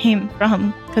originally came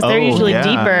from, because they're usually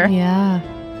deeper. Yeah.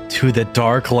 To the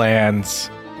Darklands.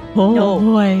 Oh, No.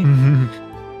 boy.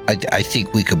 I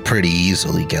think we could pretty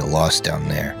easily get lost down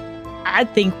there. I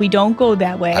think we don't go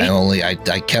that way.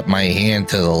 I kept my hand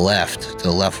to the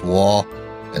left wall,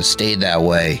 and stayed that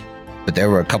way. But there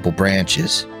were a couple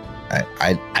branches.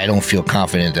 I don't feel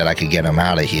confident that I could get them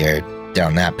out of here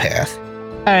down that path.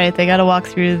 All right, they got to walk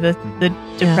through the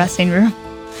depressing room.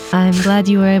 I'm glad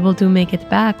you were able to make it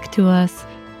back to us.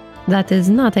 That is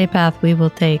not a path we will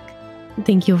take.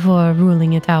 Thank you for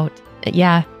ruling it out.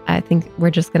 Yeah, I think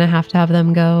we're just going to have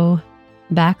them go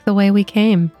back the way we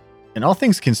came. And all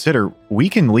things considered, we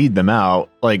can lead them out.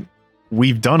 Like,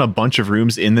 we've done a bunch of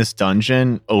rooms in this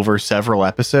dungeon over several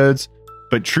episodes,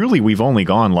 but truly we've only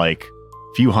gone like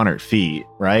a few hundred feet,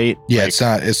 right? Yeah,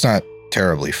 like, it's not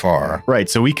terribly far. Right,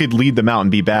 so we could lead them out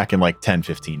and be back in like 10,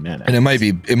 15 minutes. And it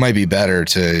might be better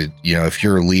to, you know, if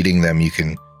you're leading them, you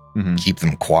can keep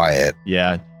them quiet.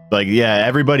 Yeah. Like, yeah,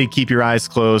 everybody keep your eyes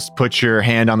closed. Put your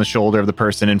hand on the shoulder of the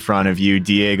person in front of you.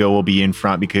 Diego will be in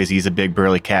front because he's a big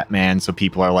burly cat man. So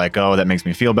people are like, oh, that makes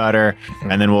me feel better.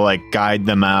 And then we'll like guide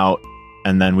them out.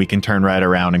 And then we can turn right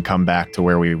around and come back to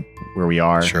where we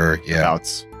are. Sure, yeah.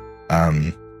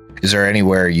 Is Is there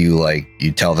anywhere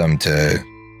you tell them to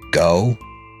go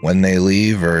when they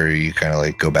leave, or you kind of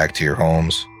like go back to your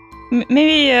homes?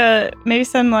 Maybe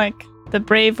send like the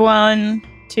brave one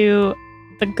to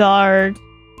the guard.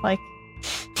 Like,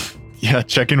 yeah,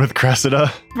 check in with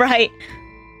Cressida. Right.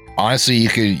 Honestly,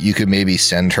 you could maybe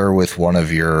send her with one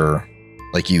of your,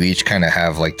 like, you each kind of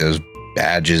have like those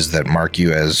badges that mark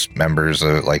you as members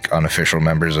of, like, unofficial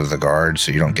members of the guard,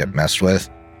 so you don't get messed with.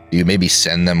 You maybe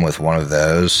send them with one of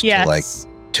those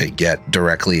to get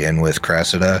directly in with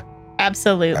Cressida.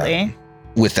 Absolutely.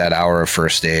 With that hour of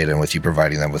first aid and with you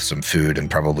providing them with some food and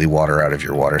probably water out of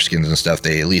your water skins and stuff,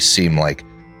 they at least seem like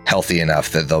healthy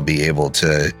enough that they'll be able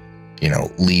to,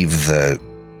 leave the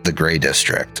Gray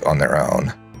District on their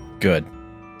own. Good.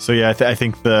 So yeah, I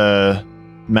think the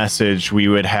message we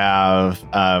would have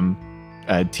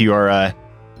Tiora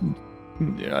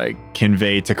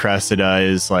convey to Cressida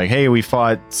is like, hey, we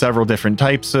fought several different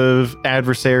types of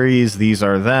adversaries. These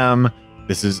are them.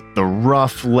 This is the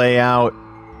rough layout.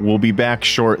 We'll be back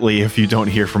shortly. If you don't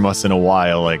hear from us in a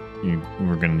while, we're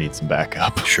going to need some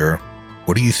backup. Sure.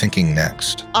 What are you thinking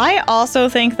next? I also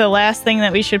think the last thing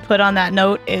that we should put on that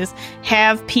note is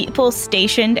have people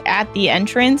stationed at the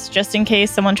entrance just in case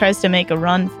someone tries to make a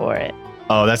run for it.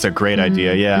 Oh, that's a great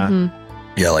idea. Yeah.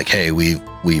 Mm-hmm. Yeah, like, hey, we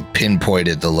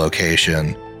pinpointed the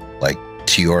location. Like,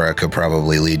 Tiora could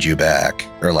probably lead you back.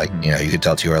 Or, like, you could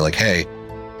tell Tiora, like, hey,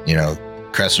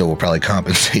 Cressida will probably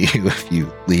compensate you if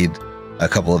you lead a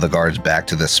couple of the guards back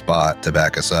to this spot to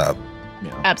back us up.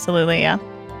 Yeah. Absolutely, yeah.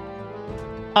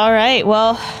 All right,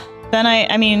 well, then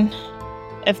I mean,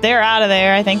 if they're out of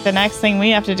there, I think the next thing we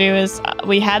have to do is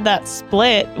we had that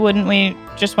split. Wouldn't we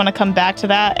just want to come back to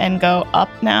that and go up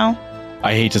now?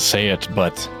 I hate to say it,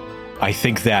 but I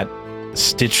think that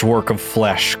stitchwork of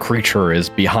flesh creature is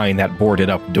behind that boarded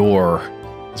up door.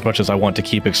 As much as I want to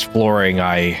keep exploring,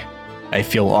 I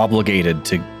feel obligated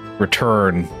to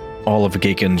return all of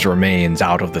Gaken's remains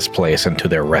out of this place and to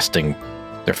their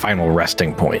final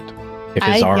resting point. If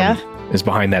his arm is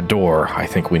behind that door, I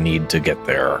think we need to get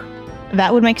there.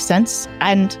 That would make sense.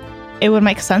 And it would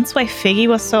make sense why Figgy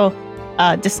was so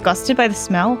disgusted by the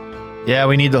smell. Yeah,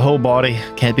 we need the whole body.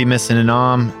 Can't be missing an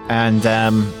arm. And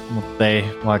what they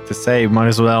like to say, might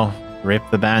as well rip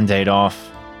the Band-Aid off.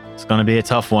 It's going to be a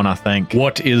tough one, I think.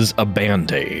 What is a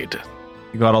Band-Aid?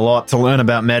 You got a lot to learn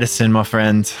about medicine, my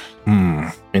friend.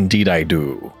 Indeed I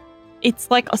do.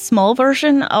 It's like a small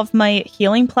version of my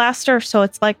healing plaster, so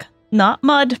it's like not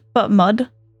mud, but mud.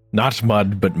 Not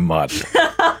mud, but mud.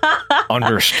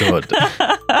 Understood.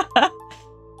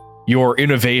 Your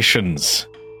innovations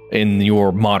in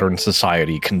your modern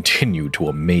society continue to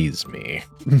amaze me.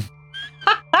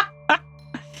 All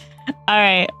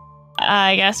right.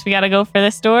 I guess we got to go for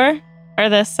this door or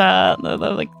this,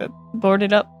 the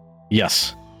boarded up.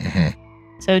 Yes. Mm-hmm.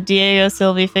 So Diego,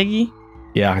 Sylvie, Figgy.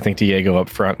 Yeah, I think Diego up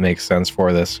front makes sense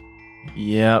for this.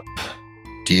 Yep.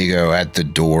 Diego, at the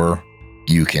door,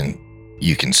 you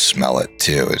can smell it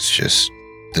too. It's just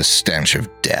the stench of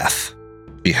death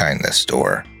behind this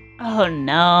door. Oh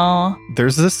no.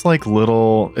 There's this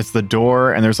it's the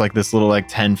door, and there's this little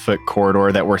 10-foot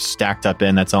corridor that we're stacked up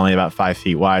in that's only about 5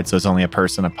 feet wide, so it's only a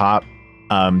person a pop.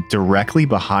 Directly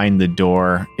behind the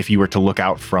door, if you were to look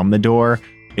out from the door,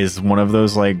 is one of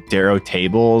those Darrow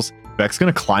tables. Beck's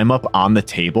gonna climb up on the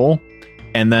table,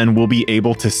 and then we'll be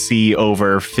able to see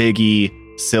over Figgy,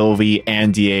 Sylvie,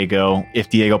 and Diego if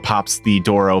Diego pops the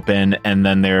door open, and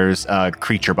then there's a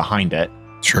creature behind it.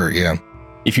 Sure, yeah.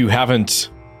 If you haven't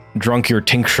drunk your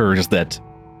tinctures that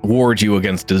ward you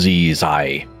against disease,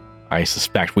 I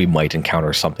suspect we might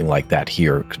encounter something like that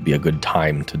here. It could be a good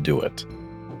time to do it.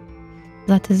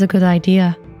 That is a good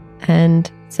idea. And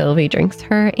Sylvie drinks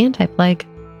her anti-plague.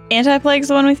 Anti-plague's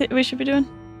the one we should be doing?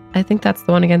 I think that's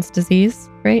the one against disease,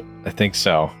 right? I think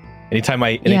so. Anytime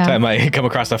I come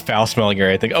across a foul-smelling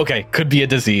area, I think, okay, could be a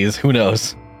disease. Who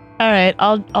knows? All right,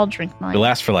 I'll drink mine. It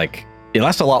lasts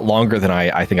a lot longer than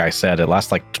I think I said. It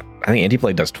lasts I think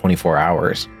anti-plague does 24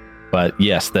 hours. But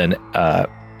yes, then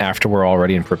after we're all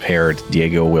ready and prepared,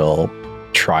 Diego will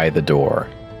try the door.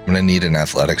 I'm gonna need an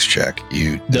athletics check.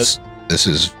 This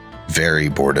is very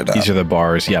boarded up. These are the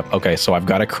bars. Yep. Okay, so I've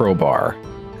got a crowbar.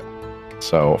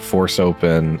 So force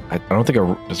open. I don't think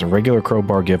does a regular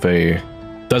crowbar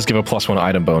does give a +1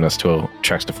 item bonus to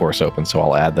checks to force open, so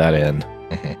I'll add that in.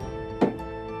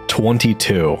 Mm-hmm.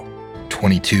 22.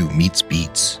 22 meets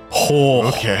beats. Oh,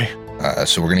 okay.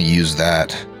 So we're gonna use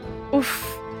that Oof.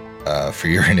 For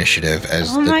your initiative.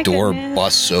 As the door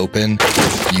busts open,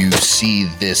 you see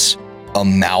this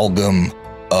amalgam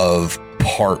of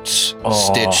parts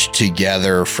stitched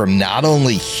together from not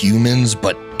only humans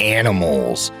but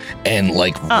animals, and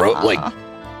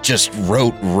just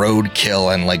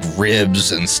roadkill and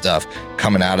ribs and stuff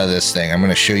coming out of this thing. I'm going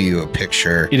to show you a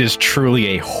picture. It is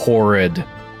truly a horrid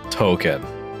token,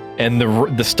 and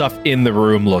the stuff in the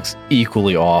room looks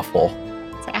equally awful.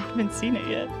 haven't seen it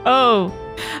yet. Oh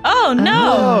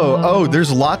no! Oh,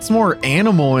 there's lots more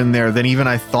animal in there than even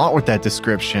I thought with that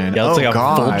description. Yeah, it's like a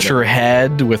God. vulture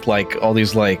head with like all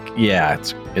these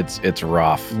it's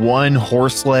rough. One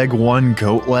horse leg, one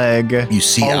goat leg. You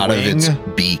see a out of its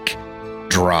wing. beak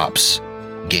drops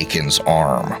Gaken's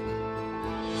arm.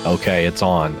 Okay, it's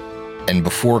on. And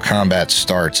before combat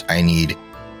starts, I need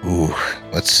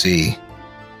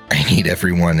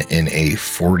everyone in a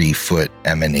 40-foot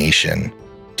emanation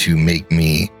to make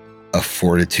me a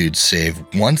fortitude save.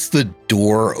 Once the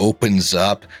door opens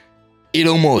up, it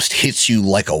almost hits you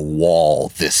like a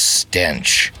wall, this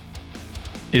stench.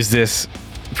 Is this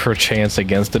perchance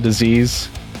against a disease?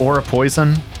 Or a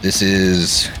poison. This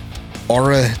is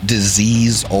aura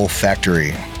disease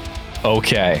olfactory.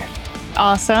 Okay.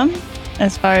 Awesome.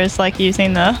 As far as like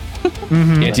using the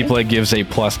Mm-hmm. Anti-plague gives a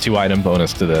 +2 item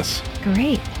bonus to this.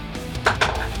 Great.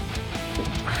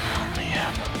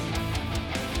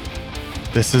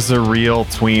 This is a real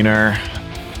tweener.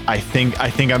 I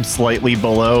think I'm slightly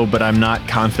below, but I'm not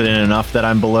confident enough that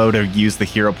I'm below to use the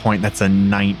hero point. That's a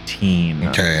 19.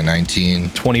 Okay, a 19.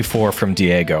 24 from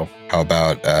Diego. How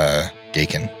about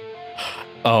Gaken?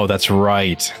 Oh, that's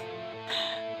right.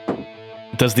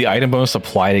 Does the item bonus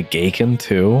apply to Gaken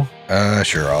too?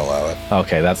 Sure, I'll allow it.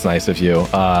 Okay, that's nice of you.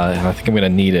 I think I'm going to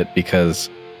need it because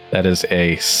that is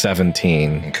a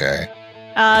 17. Okay.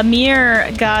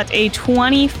 Mir got a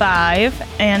 25,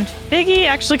 and Figgy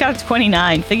actually got a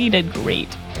 29. Figgy did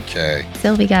great. Okay.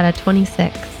 Sylvie got a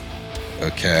 26.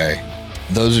 Okay.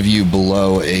 Those of you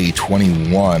below a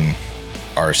 21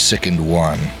 are sickened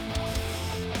 1.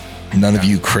 None of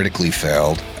you critically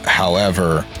failed.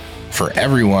 However, for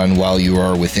everyone, while you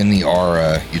are within the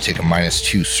aura, you take a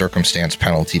 -2 circumstance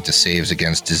penalty to saves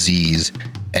against disease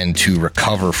and to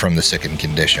recover from the sickened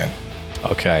condition.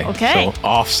 Okay. Okay. So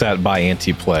offset by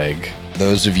anti-plague.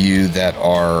 Those of you that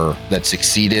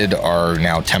succeeded are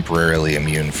now temporarily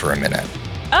immune for a minute.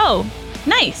 Oh,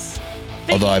 nice.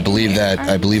 Although I believe that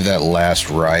Alright. last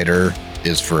rider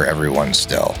is for everyone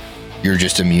still. You're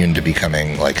just immune to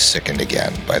becoming like sickened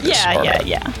again by this aura.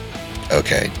 Yeah.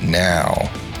 Okay, now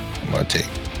I'm gonna take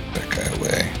that guy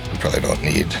away. I probably don't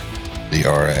need the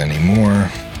aura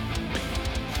anymore.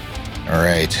 All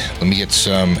right, let me get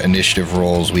some initiative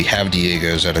rolls. We have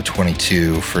Diego's at a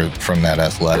 22 from that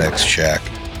athletics check.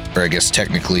 Or I guess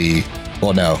technically,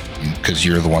 well, no, because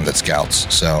you're the one that scouts.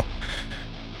 So,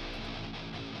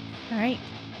 All right.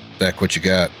 Beck, what you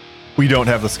got? We don't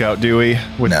have the scout, do we?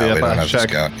 With No, the we don't athletics have the check?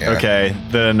 scout, yeah. Okay,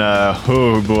 then,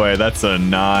 oh boy, that's a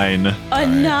 9. A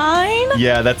 9?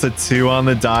 Yeah, that's a 2 on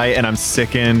the die, and I'm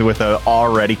sickened with a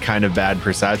already kind of bad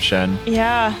perception.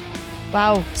 Yeah.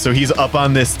 Wow. So he's up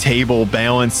on this table,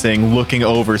 balancing, looking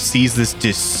over, sees this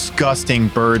disgusting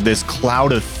bird, this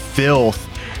cloud of filth,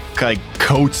 like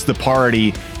coats the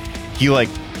party. He like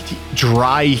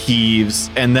dry heaves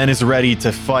and then is ready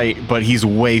to fight, but he's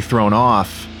way thrown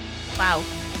off. Wow.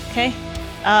 Okay.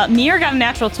 Mir got a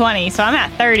natural 20, so I'm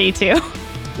at 32.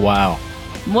 Wow.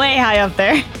 Way high up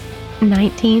there.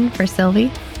 19 for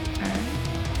Sylvie.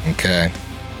 Okay,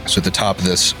 so at the top of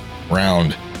this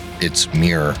round, it's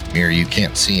Mirror. Mirror, you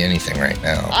can't see anything right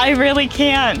now. I really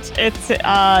can't. It's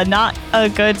not a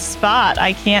good spot.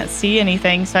 I can't see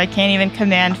anything, so I can't even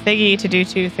command Figgy to do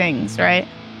 2 things, right?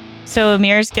 So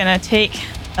Mir's gonna take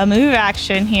a move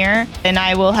action here, and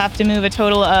I will have to move a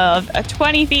total of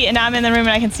 20 feet, and I'm in the room and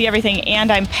I can see everything, and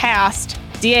I'm past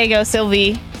Diego,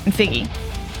 Sylvie, and Figgy.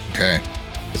 Okay.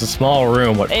 It's a small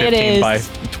room, what, It 15 is. by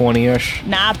 20-ish?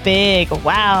 Not big.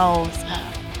 Wow.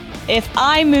 If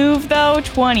I move, though,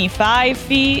 25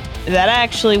 feet, that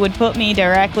actually would put me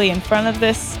directly in front of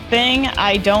this thing.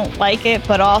 I don't like it,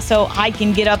 but also I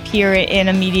can get up here and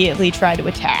immediately try to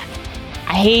attack.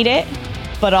 I hate it,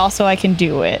 but also I can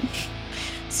do it.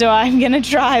 So I'm going to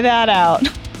try that out.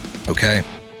 Okay.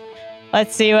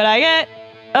 Let's see what I get.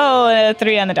 Oh, a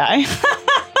 3 on the die.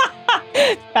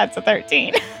 That's a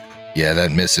 13. Yeah,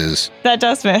 that misses. That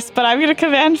does miss, but I'm going to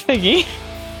command Figgy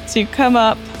to come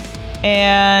up,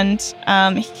 and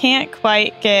he can't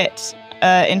quite get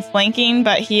in flanking,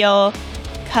 but he'll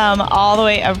come all the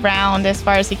way around as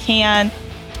far as he can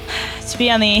to be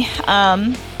on the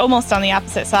almost on the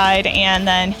opposite side, and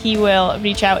then he will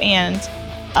reach out and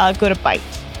go to bite.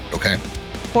 Okay.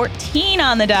 14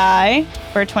 on the die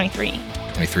for 23.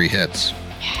 23 hits.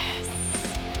 Yes.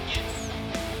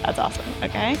 That's awesome.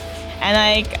 Okay.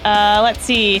 And let's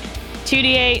see,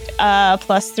 2d8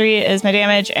 plus 3 is my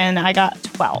damage, and I got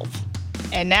 12.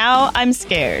 And now I'm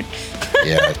scared.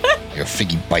 Yeah. Your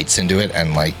Figgy bites into it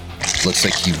and like looks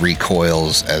like he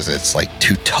recoils as it's like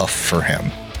too tough for him.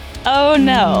 Oh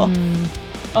no.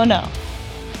 Oh no.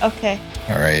 Okay.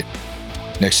 All right.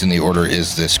 Next in the order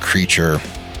is this creature.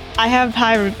 I have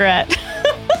high regret.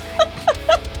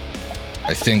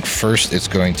 I think first it's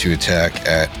going to attack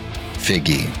at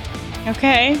Figgy.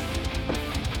 Okay.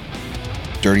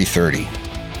 Dirty 30.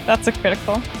 That's a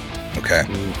critical. Okay.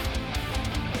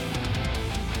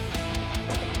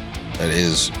 That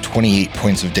is 28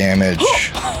 points of damage.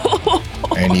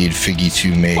 I need Figgy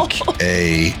to make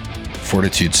a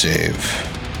fortitude save.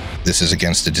 This is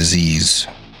against a disease.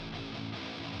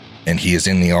 And he is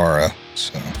in the aura,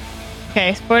 so.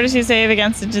 Okay, fortitude save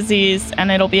against a disease, and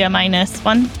it'll be a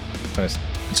 -1.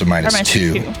 It's a minus Or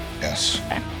two. -2. Yes.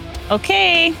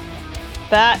 Okay.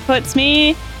 That puts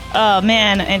me, oh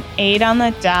man, an 8 on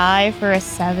the die for a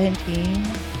 17.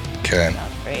 Okay. Not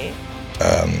great.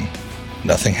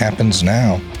 Nothing happens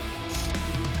now.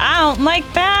 I don't like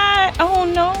that. Oh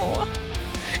no.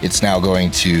 It's now going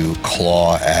to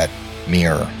claw at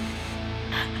Mir.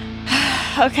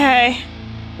 Okay.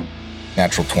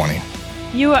 Natural 20.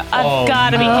 You have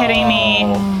got to be kidding me.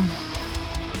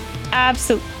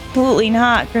 Absolutely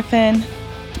not, Griffin.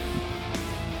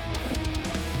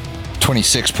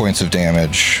 26 points of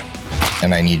damage.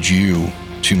 And I need you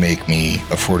to make me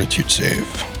a fortitude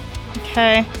save.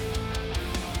 Okay.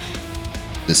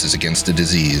 This is against a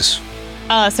disease.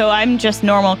 So I'm just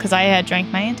normal because I had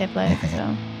drank my anti-plague.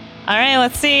 So, all right,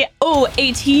 let's see. Oh,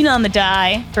 18 on the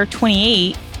die for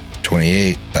 28.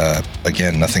 28.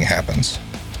 Again, nothing happens.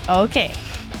 Okay.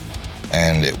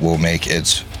 And it will make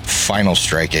its final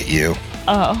strike at you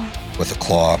Oh. with a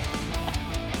claw.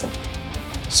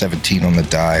 17 on the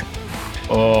die.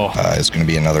 It's going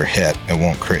to be another hit. It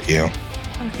won't crit you.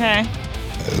 Okay.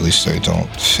 At least I don't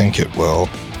think it will.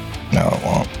 No, it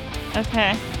won't.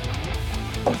 Okay.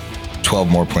 12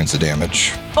 more points of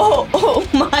damage. Oh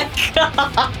my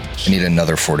god. I need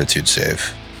another fortitude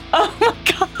save. Oh my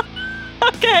god.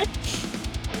 Okay.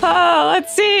 Oh,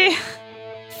 let's see.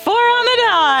 4 on the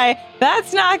die.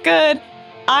 That's not good.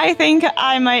 I think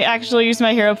I might actually use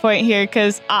my hero point here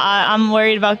because I'm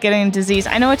worried about getting disease.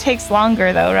 I know it takes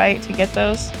longer though, right, to get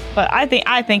those. But I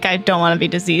think I don't want to be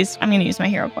diseased. I'm gonna use my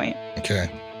hero point. Okay.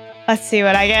 Let's see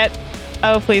what I get.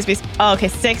 Oh, please be. Oh, okay,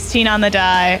 16 on the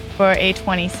die for a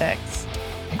 26.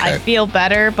 Okay. I feel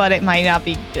better, but it might not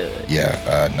be good.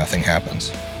 Yeah, nothing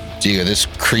happens. Diego, this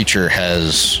creature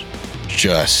has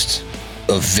just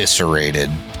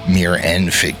eviscerated Mir and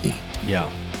Figgy. Yeah.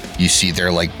 You see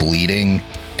they're like bleeding,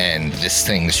 and this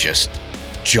thing's just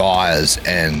jaws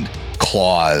and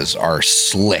claws are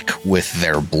slick with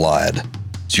their blood.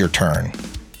 It's your turn.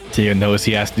 Diego knows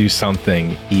he has to do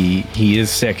something. He is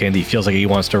sick and he feels like he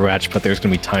wants to retch, but there's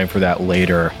going to be time for that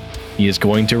later. He is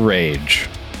going to rage.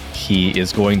 He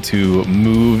is going to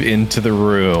move into the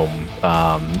room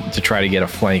to try to get a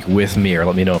flank with Mir.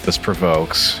 Let me know if this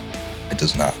provokes. It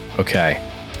does not. Okay.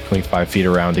 25 feet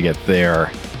around to get there.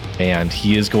 And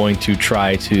he is going to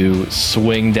try to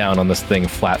swing down on this thing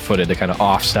flat-footed to kind of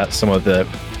offset some of the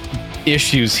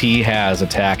issues he has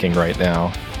attacking right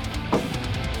now.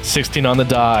 16 on the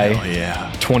die. Oh,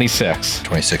 yeah. 26.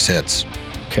 26 hits.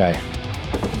 Okay.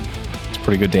 It's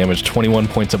pretty good damage. 21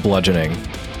 points of bludgeoning.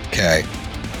 Okay.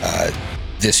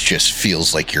 This just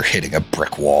feels like you're hitting a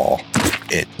brick wall.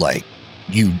 It like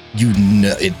you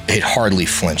know it hardly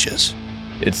flinches.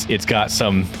 It's got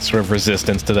some sort of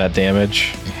resistance to that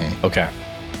damage. Mm-hmm. Okay.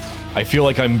 I feel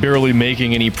like I'm barely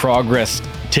making any progress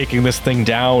taking this thing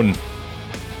down.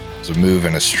 It's a move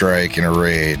and a strike and a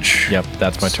rage. Yep,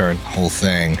 that's my turn. Whole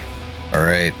thing. All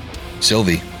right.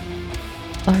 Sylvie.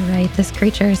 All right, this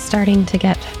creature is starting to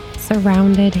get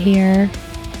surrounded here.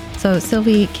 So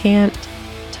Sylvie can't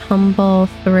tumble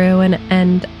through and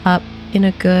end up in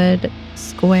a good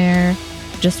square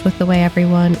just with the way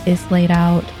everyone is laid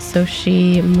out. So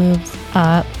she moves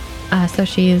up. So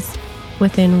she's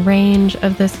within range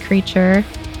of this creature.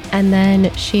 And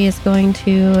then she is going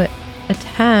to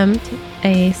attempt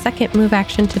a second move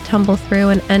action to tumble through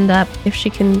and end up, if she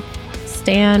can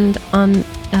stand on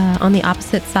the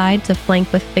opposite side, to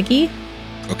flank with Figgy.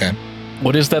 Okay.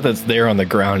 What is that that's there on the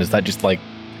ground? Is that just like...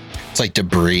 It's like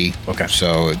debris. Okay.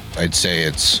 So I'd say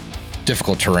it's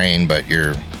difficult terrain, but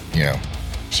you're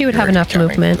She would you're have enough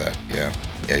accounting for movement. that. Yeah.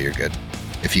 Yeah, you're good.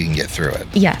 If you can get through it.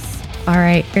 Yes. All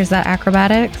right. Here's that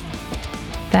acrobatics.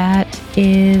 That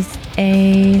is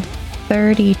a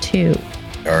 32.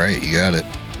 All right, you got it.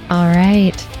 All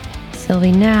right.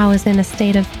 Sylvie now is in a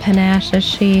state of panache as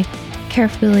she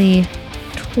carefully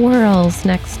twirls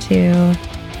next to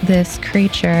this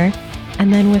creature.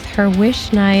 And then with her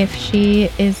wish knife, she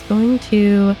is going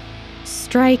to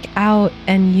strike out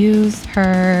and use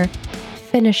her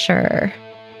finisher.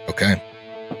 Okay.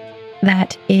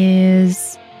 That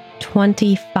is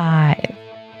 25.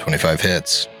 25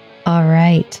 hits. All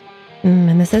right.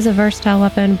 And this is a versatile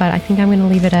weapon, but I think I'm going to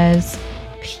leave it as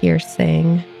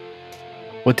piercing.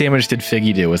 What damage did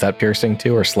Figgy do? Was that piercing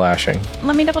too or slashing?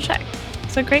 Let me double check.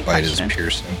 It's a great Bite is question.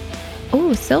 piercing.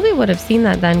 Oh, Sylvie would have seen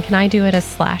that then. Can I do it as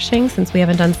slashing since we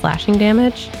haven't done slashing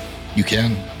damage? You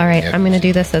can. All right, Yep. I'm going to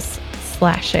do this as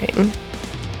slashing.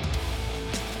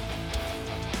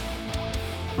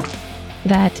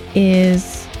 That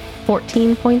is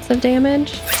 14 points of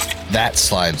damage. That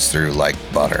slides through like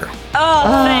butter.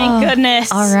 Oh, thank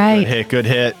goodness. All right. Good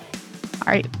hit.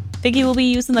 All right. Figgy will be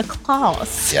using the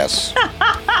claws. Yes.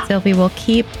 Sylvie will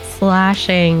keep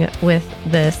slashing with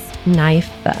this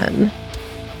knife then.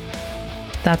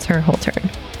 That's her whole turn.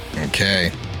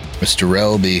 Okay. Mr.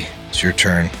 Relby, it's your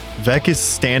turn. Vec is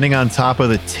standing on top of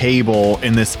the table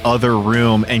in this other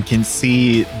room and can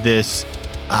see this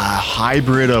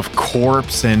hybrid of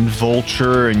corpse and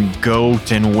vulture and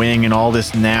goat and wing and all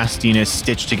this nastiness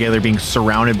stitched together, being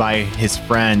surrounded by his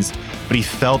friends. But he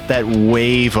felt that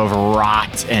wave of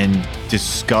rot and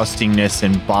disgustingness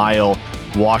and bile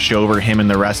wash over him and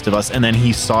the rest of us. And then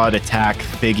he saw it attack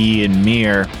Figgy and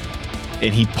Mir.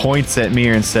 And he points at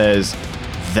Mir and says,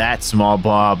 "That's my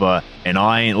baba, and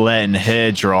I ain't letting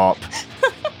head drop."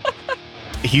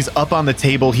 He's up on the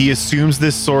table. He assumes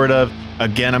this sort of,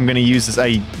 again, I'm going to use this.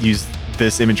 I use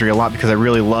this imagery a lot because I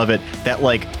really love it. That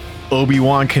like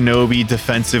Obi-Wan Kenobi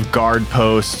defensive guard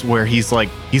post where he's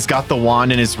got the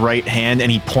wand in his right hand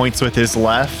and he points with his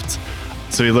left.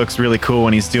 So he looks really cool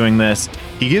when he's doing this.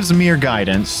 He gives Mir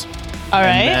guidance. All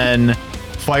right. And then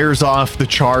fires off the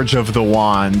charge of the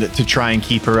wand to try and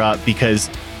keep her up, because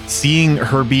seeing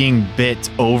her being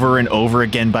bit over and over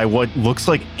again by what looks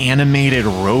like animated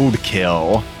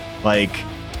roadkill, like,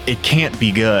 it can't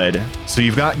be good. So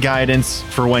you've got guidance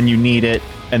for when you need it,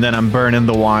 and then I'm burning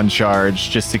the wand charge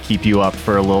just to keep you up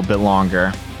for a little bit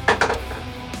longer.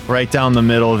 Right down the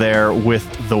middle there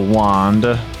with the wand,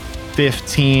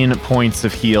 15 points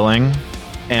of healing,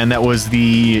 and that was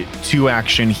the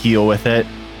 2-action heal with it.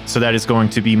 So that is going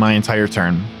to be my entire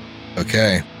turn.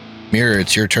 Okay. Mir,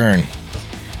 it's your turn.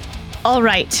 All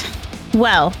right.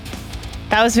 Well,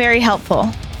 that was very helpful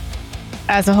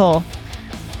as a whole.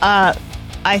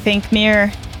 I think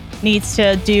Mir needs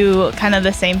to do kind of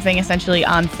the same thing essentially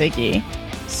on Figgy.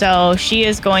 So she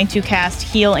is going to cast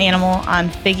Heal Animal on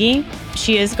Figgy.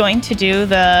 She is going to do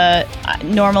the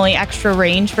normally extra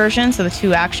range version, so the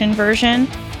 2-action version,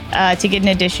 to get an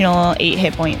additional 8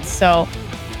 hit points. So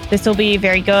this will be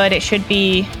very good. It should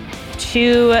be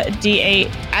 2d8,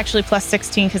 actually plus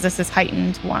 16 because this is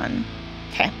heightened 1.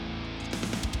 Okay.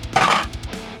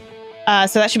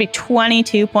 So that should be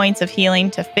 22 points of healing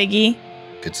to Figgy.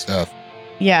 Good stuff.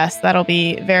 Yes, that'll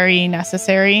be very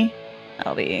necessary.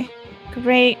 That'll be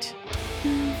great.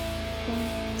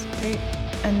 That's great.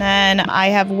 And then I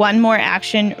have one more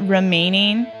action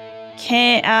remaining.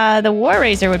 The War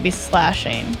Razor would be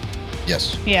slashing.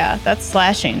 Yes. Yeah, that's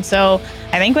slashing. So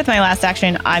I think with my last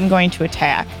action, I'm going to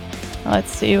attack.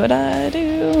 Let's see what I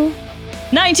do.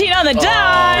 19 on the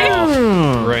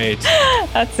die! Great.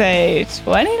 That's a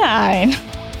 29.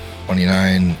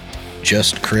 29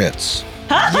 just crits.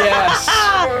 Yes.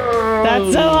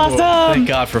 That's so awesome. Thank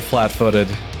God for flat-footed.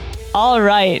 All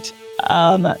right.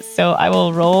 So I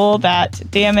will roll that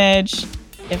damage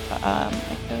if I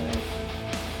could.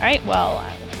 All right. Well,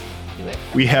 I will do it.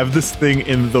 We have this thing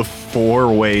in the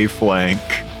 4-way flank.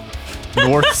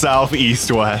 North, south,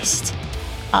 east, west.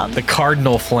 The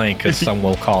cardinal flank, as some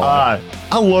will call it.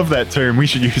 I love that term. We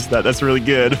should use that. That's really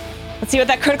good. Let's see what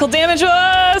that critical damage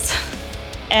was.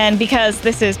 And because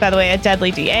this is, by the way, a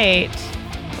deadly D8,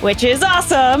 which is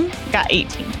awesome, got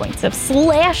 18 points of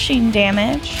slashing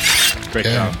damage. Great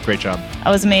Okay. job. Great job. That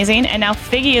was amazing. And now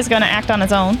Figgy is going to act on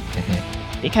his own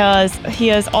because he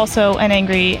is also an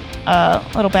angry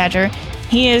little badger.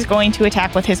 He is going to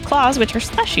attack with his claws, which are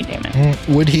slashing damage.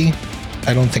 Would he?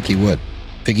 I don't think he would.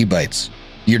 Figgy bites.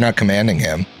 You're not commanding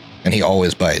him, and he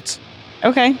always bites.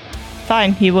 Okay,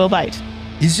 fine. He will bite.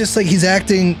 He's just like, he's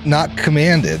acting not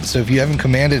commanded. So if you haven't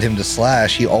commanded him to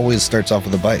slash, he always starts off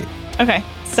with a bite. Okay,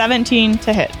 17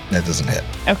 to hit. That doesn't hit.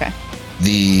 Okay.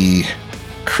 The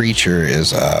creature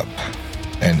is up,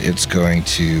 and it's going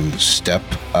to step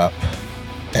up.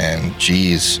 And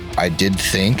geez, I did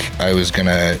think I was going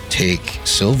to take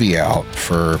Sylvie out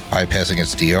for bypassing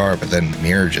its DR, but then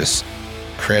Mir just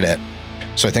crit it.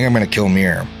 So I think I'm going to kill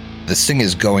Mir. This thing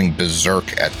is going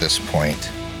berserk at this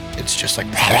point. It's just like...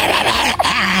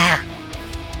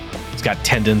 It's got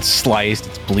tendons sliced.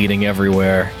 It's bleeding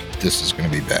everywhere. This is going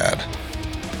to be bad.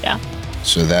 Yeah.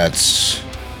 So that's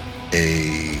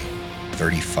a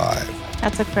 35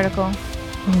 That's a critical.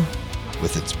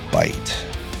 with its bite.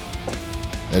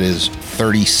 That is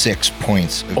 36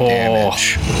 points of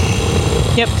damage.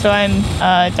 Yep, so I'm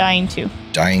dying 2.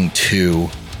 Dying 2.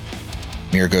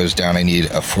 Mir goes down. I need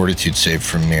a fortitude save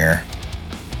from Mir.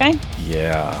 Okay.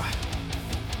 Yeah.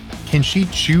 Can she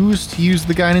choose to use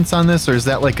the guidance on this, or is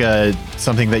that like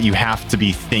something that you have to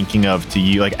be thinking of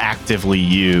to actively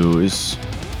use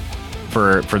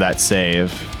for that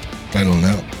save? I don't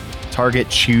know. Target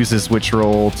chooses which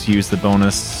roll to use the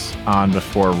bonus on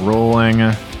before rolling.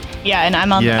 Yeah, and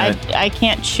I'm on. Yeah. I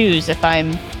can't choose if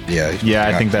I'm. Yeah,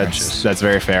 I think that's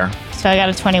very fair. So I got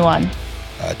a 21.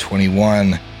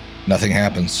 21. Nothing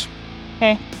happens.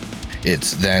 Okay.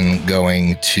 It's then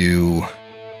going to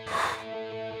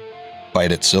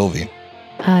bite at Sylvie.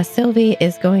 Sylvie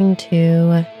is going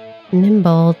to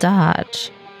nimble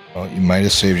dodge. Well, you might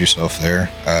have saved yourself there.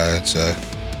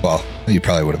 You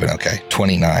probably would have been okay.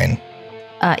 29.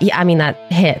 Yeah, I mean,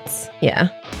 that hits. Yeah.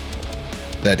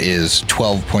 That is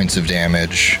 12 points of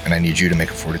damage, and I need you to make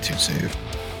a fortitude save.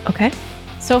 Okay.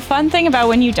 So fun thing about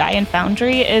when you die in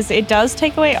Foundry is it does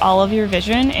take away all of your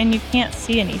vision and you can't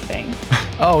see anything.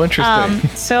 Oh, interesting.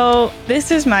 So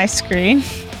this is my screen.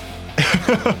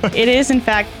 It is in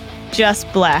fact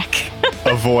just black.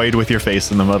 A void with your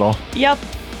face in the middle. Yep.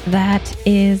 That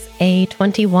is a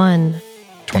 21.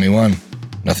 21.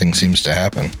 Nothing seems to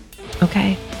happen.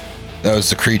 Okay. That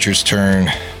was the creature's turn.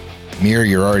 Mir,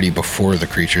 you're already before the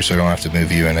creature, so I don't have to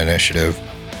move you in initiative.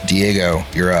 Diego,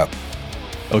 you're up.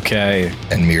 Okay.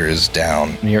 And Mir is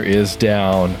down. Mir is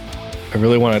down. I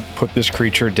really want to put this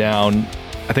creature down.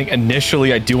 I think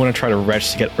initially I do want to try to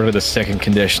retch to get rid of the second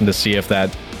condition to see if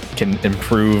that can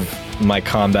improve my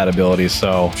combat abilities.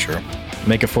 So Sure.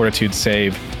 Make a fortitude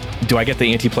save. Do I get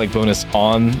the anti-plague bonus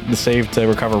on the save to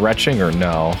recover retching or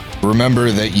no?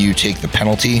 Remember that you take the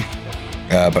penalty,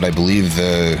 but I believe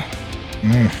I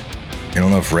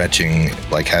don't know if retching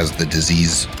has the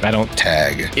disease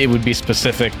tag. It would be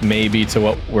specific maybe to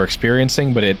what we're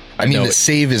experiencing, but the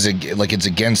save is it's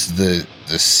against the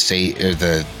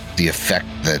effect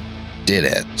that did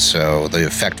it. So the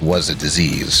effect was a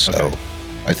disease. So Okay.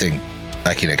 I think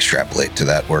I can extrapolate to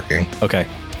that working. Okay.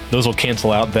 Those will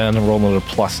cancel out then. Roll another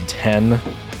plus 10.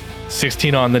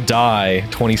 16 on the die,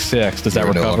 26. Does that You're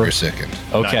recover? no longer sickened.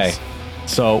 Okay. Nice.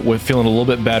 So with feeling a little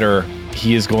bit better,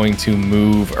 he is going to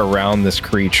move around this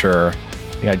creature.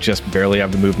 I think I just barely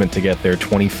have the movement to get there.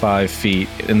 25 feet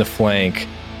in the flank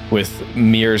with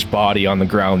Mir's body on the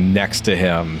ground next to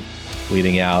him,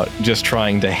 bleeding out. Just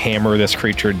trying to hammer this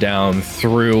creature down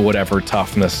through whatever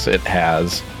toughness it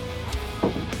has.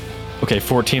 Okay,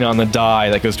 14 on the die.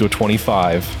 That goes to a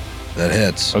 25. That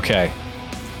hits. Okay.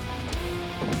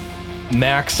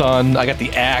 Max on, I got the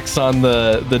axe on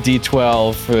the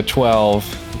D12 for the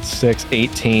 12. 6,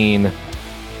 18,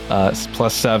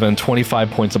 plus 7, 25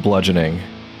 points of bludgeoning.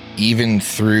 Even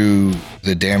through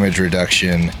the damage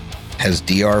reduction, has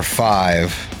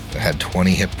DR5 that had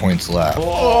 20 hit points left.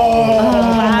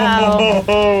 Wow.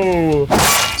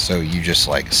 So you just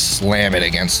slam it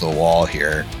against the wall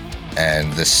here,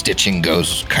 and the stitching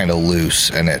goes kind of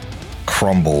loose and it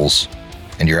crumbles,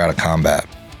 and you're out of combat.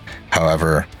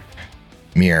 However,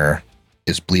 Mir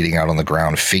is bleeding out on the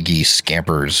ground. Figgy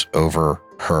scampers over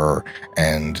her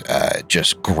and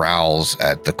just growls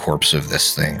at the corpse of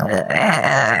this thing.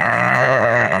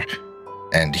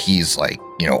 And he's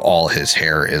all his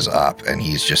hair is up, and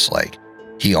he's just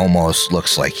he almost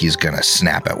looks like he's gonna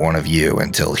snap at one of you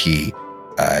until he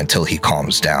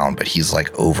calms down, but he's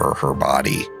over her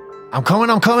body. I'm coming.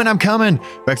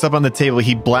 Backs up on the table.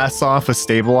 He blasts off a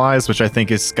stabilize, which I think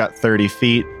has got 30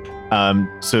 feet.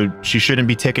 So she shouldn't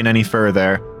be ticking any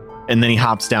further. And then he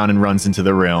hops down and runs into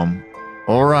the room.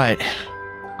 All right,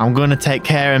 I'm going to take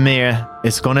care of Mir.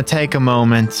 It's going to take a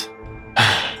moment.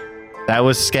 That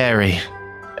was scary.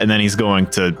 And then he's going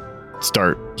to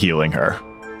start healing her.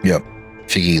 Yep.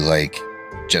 Figgy,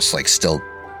 still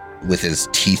with his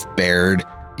teeth bared,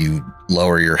 you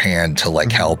lower your hand to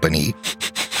help, and he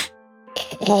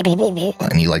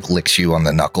licks you on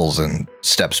the knuckles and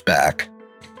steps back.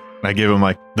 I give him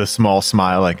the small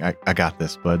smile, I got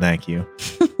this, bud. Thank you.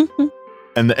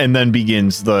 And then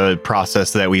begins the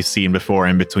process that we've seen before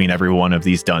in between every one of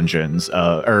these dungeons,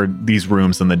 or these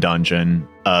rooms in the dungeon,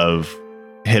 of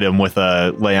hit him with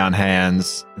a lay on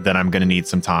hands, then I'm going to need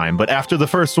some time. But after the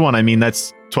first one,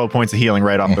 that's 12 points of healing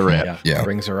right off the rip. Yeah.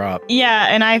 Brings her up. Yeah,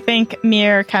 and I think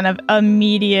Mir kind of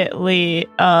immediately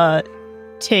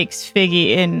takes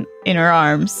Figgy in her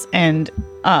arms and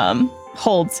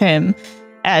holds him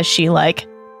as she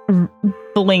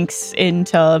blinks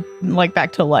into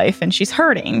back to life, and she's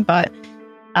hurting, but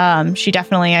she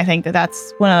definitely, I think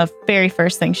that's one of the very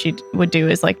first things she would do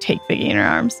is take Figgy in her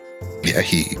arms. Yeah,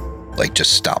 he like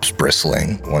just stops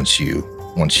bristling once you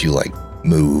like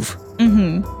move.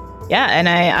 Yeah, and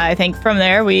I think from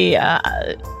there we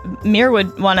Mir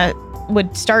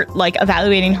would start like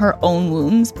evaluating her own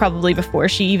wounds probably before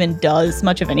she even does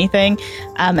much of anything.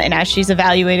 And as she's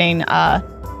evaluating,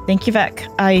 thank you, Vec.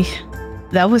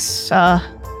 That was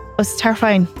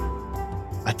terrifying.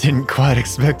 I didn't quite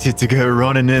expect you to go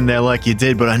running in there like you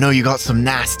did, but I know you got some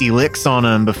nasty licks on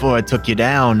him before I took you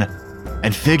down.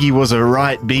 And Figgy was a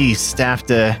right beast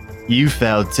after you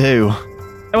fell too.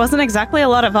 There wasn't exactly a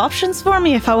lot of options for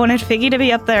me if I wanted Figgy to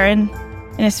be up there in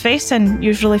his face, and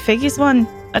usually Figgy's one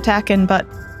attacking, but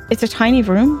it's a tiny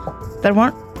room. There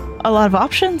weren't a lot of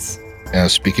options. Now,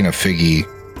 speaking of Figgy,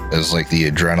 as like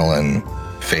the adrenaline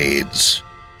fades,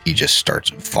 he just starts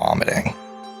vomiting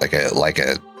like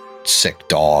a sick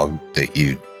dog that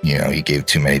you gave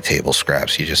too many table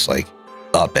scraps. He just like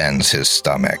upends his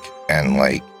stomach and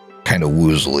like kind of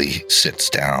woozily sits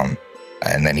down,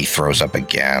 and then he throws up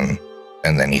again,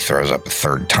 and then he throws up a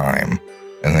third time,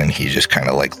 and then he just kind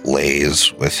of like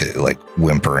lays with it, like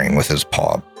whimpering with his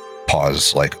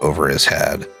paws like over his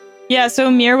head. Yeah,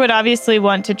 so Mir would obviously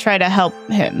want to try to help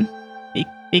him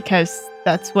because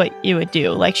that's what you would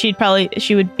do. Like she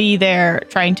would be there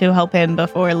trying to help him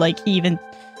before like he even,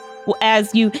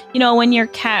 as when your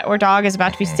cat or dog is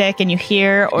about to be sick and you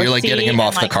hear or you're like getting him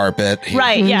off the carpet.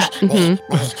 Right, yeah.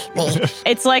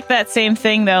 It's like that same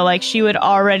thing though, like she would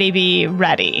already be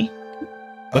ready.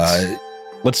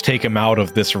 Let's take him out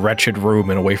of this wretched room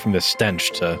and away from this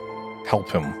stench to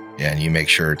help him. Yeah, and you make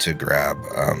sure to grab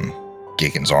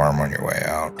Gaken's arm on your way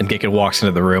out. And Gaken walks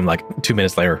into the room like 2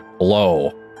 minutes later.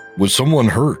 Hello. Was someone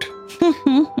hurt?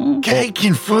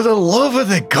 Gaken, for the love of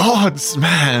the gods,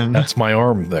 man. That's my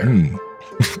arm there.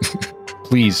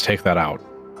 Please take that out.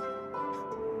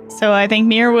 So I think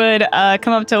Mir would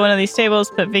come up to one of these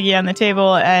tables, put Viggy on the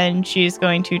table, and she's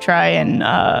going to try and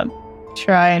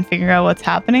figure out what's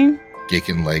happening.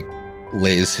 Gaken like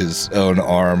lays his own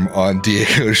arm on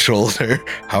Diego's shoulder.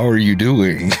 How are you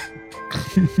doing?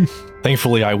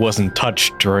 Thankfully, I wasn't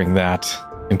touched during that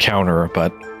encounter,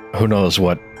 but who knows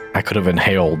what I could have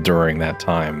inhaled during that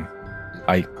time.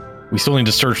 We still need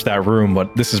to search that room,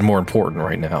 but this is more important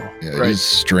right now. Yeah, it is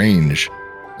strange.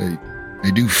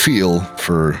 I do feel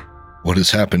for what has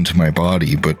happened to my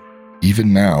body, but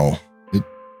even now, it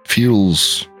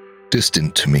feels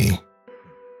distant to me.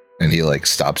 And he like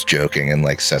stops joking and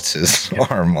like sets his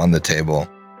arm on the table.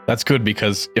 That's good,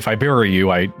 because if I bury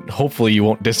you, hopefully you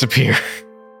won't disappear.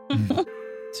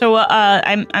 So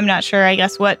I'm not sure. I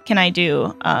guess what can I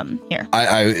do here?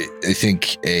 I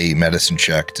think a medicine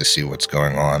check to see what's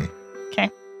going on. Okay.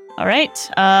 All right.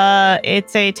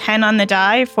 It's a 10 on the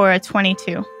die for a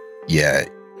 22. Yeah,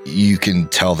 you can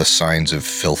tell the signs of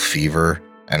filth fever,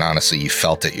 and honestly, you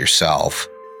felt it yourself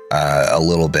a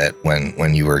little bit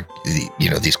when you were,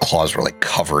 these claws were like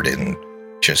covered in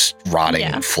just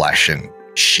rotting flesh and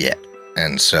shit,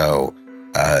 and so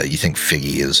you think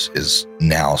Figgy is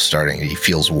now starting. He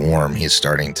feels warm. He's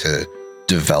starting to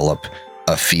develop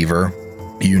a fever.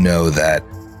 You know that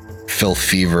filth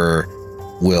fever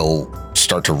will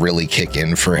start to really kick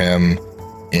in for him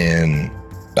in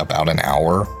about an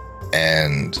hour.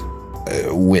 And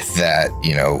with that,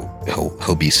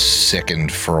 he'll be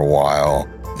sickened for a while.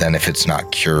 Then if it's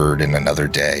not cured in another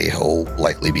day, he'll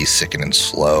likely be sickened and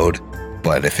slowed.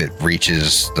 But if it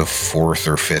reaches the 4th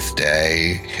or 5th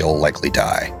day, he'll likely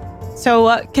die. So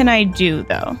what can I do,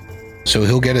 though? So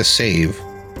he'll get a save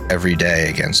every day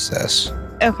against this.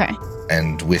 Okay.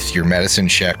 And with your medicine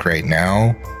check right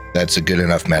now, that's a good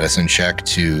enough medicine check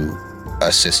to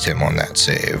assist him on that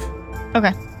save.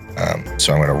 Okay.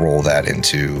 So I'm going to roll that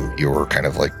into your kind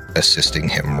of like assisting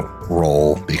him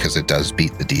roll, because it does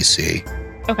beat the DC.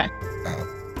 Okay.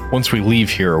 Once we leave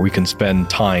here, we can spend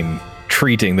time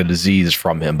treating the disease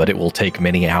from him, but it will take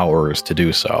many hours to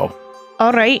do so.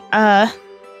 All right.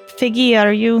 Figgy,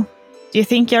 do you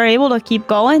think you're able to keep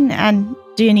going? And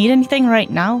do you need anything right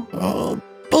now?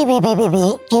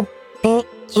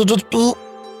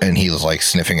 And he's like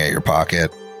sniffing at your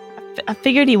pocket. I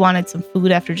figured he wanted some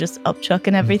food after just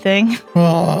upchucking everything.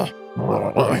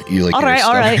 You like all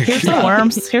right. Here's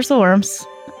the worms.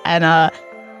 And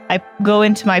I go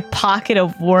into my pocket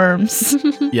of worms.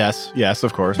 Yes,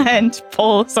 of course. And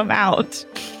pull some out.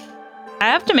 I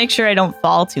have to make sure I don't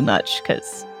fall too much,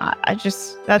 because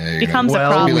that becomes a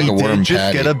problem. Like a worm we did just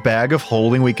patty. get a bag of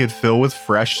holding we could fill with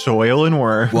fresh soil and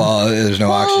worms. Well, there's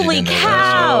no oxygen Holy in there.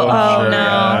 cow! Oh,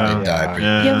 no. They die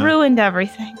pretty You ruined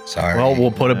everything. Sorry. Well, we'll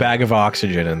put a bag of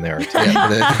oxygen in there.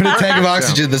 Yeah, put a tank of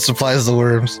oxygen that supplies the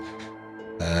worms.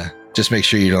 Just make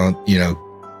sure you don't,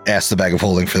 ask the bag of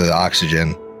holding for the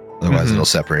oxygen. Otherwise, it'll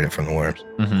separate it from the worms.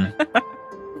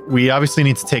 We obviously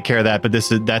need to take care of that, but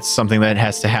that's something that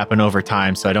has to happen over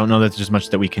time. So I don't know that there's much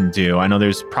that we can do. I know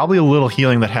there's probably a little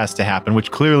healing that has to happen,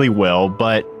 which clearly will,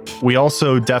 but we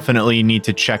also definitely need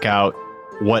to check out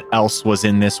what else was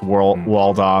in this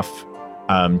walled off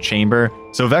chamber.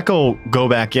 So Vec will go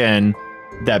back in.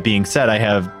 That being said, I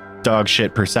have dog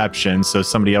shit perception, so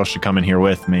somebody else should come in here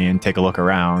with me and take a look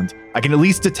around. I can at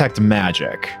least detect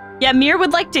magic. Yeah, Mir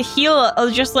would like to heal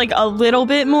just like a little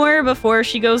bit more before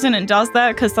she goes in and does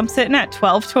that, because I'm sitting at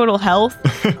 12 total health.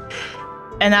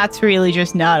 And that's really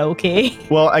just not okay.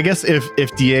 Well, I guess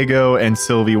if Diego and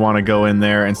Sylvie want to go in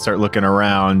there and start looking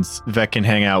around, Vec can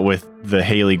hang out with the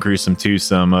Haley gruesome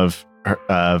twosome of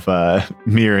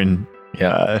Mir and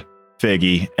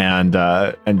Figgy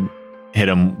and hit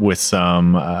him with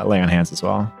some lay on hands as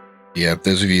well. Yeah,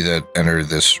 those of you that entered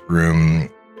this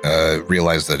room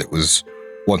realize that it was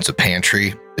once a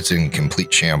pantry. It's in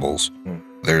complete shambles.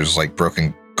 There's like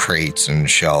broken crates and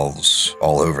shelves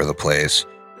all over the place.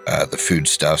 The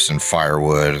foodstuffs and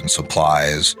firewood and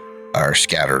supplies are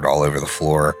scattered all over the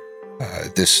floor.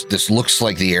 This looks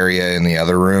like the area in the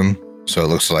other room. So it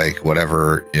looks like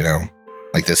whatever,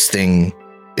 like this thing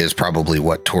is probably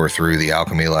what tore through the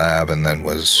alchemy lab and then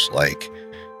was like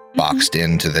boxed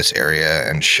into this area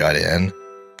and shut in.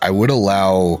 I would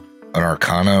allow an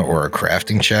arcana or a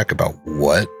crafting check about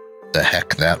what the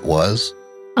heck that was.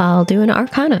 I'll do an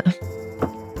arcana.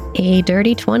 A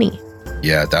dirty 20.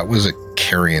 Yeah, that was a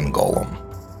Carrion golem.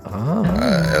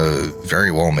 A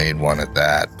very well made one at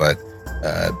that. But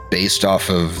based off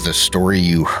of the story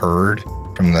you heard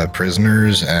from the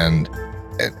prisoners and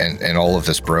all of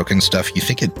this broken stuff, you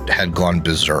think it had gone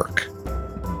berserk,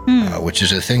 which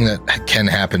is a thing that can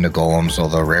happen to golems,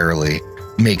 although rarely.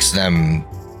 Makes them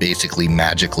basically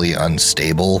magically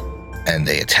unstable, and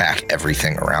they attack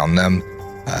everything around them,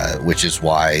 which is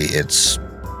why its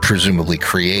presumably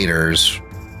creators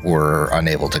were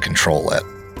unable to control it.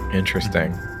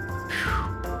 Interesting.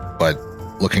 But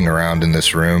looking around in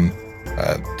this room,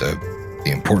 the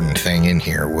important thing in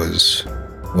here was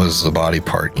the body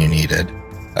part you needed.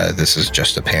 This is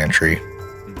just a pantry.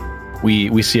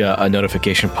 We see a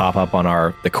notification pop up on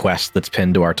the quest that's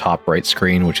pinned to our top right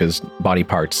screen, which is body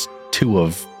parts 2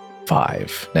 of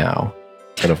 5 now,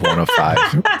 instead of 1 of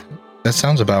 5. That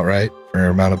sounds about right for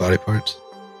amount of body parts.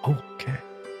 Oh, okay.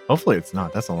 Hopefully it's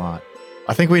not. That's a lot.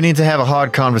 I think we need to have a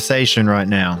hard conversation right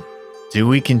now. Do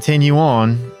we continue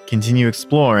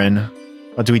exploring,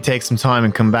 or do we take some time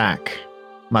and come back?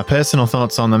 My personal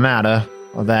thoughts on the matter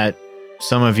are that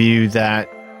some of you that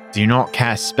do not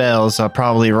cast spells are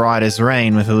probably right as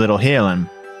rain with a little healing.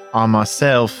 I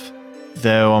myself,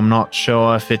 though I'm not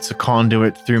sure if it's a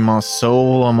conduit through my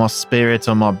soul or my spirit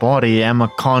or my body, am a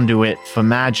conduit for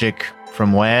magic.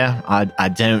 From where? I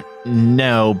don't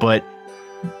know, but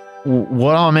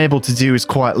what I'm able to do is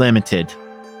quite limited.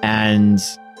 And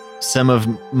some of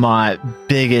my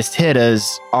biggest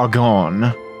hitters are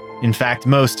gone. In fact,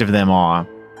 most of them are.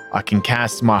 I can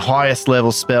cast my highest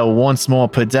level spell once more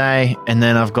per day, and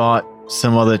then I've got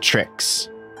some other tricks.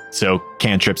 So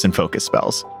cantrips and focus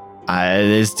spells.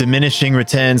 There's diminishing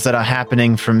returns that are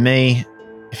happening from me.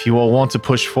 If you all want to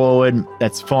push forward,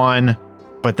 that's fine.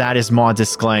 But that is my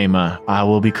disclaimer. I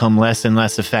will become less and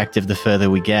less effective the further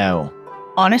we go.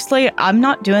 Honestly, I'm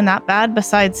not doing that bad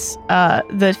besides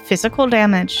the physical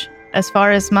damage. As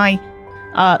far as my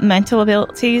mental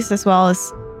abilities, as well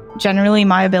as generally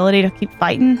my ability to keep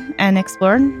fighting and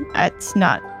exploring, it's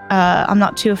not. I'm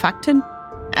not too affected,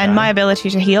 and my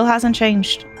ability to heal hasn't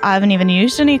changed. I haven't even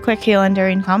used any quick healing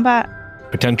during combat.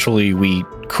 Potentially, we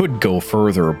could go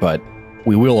further, but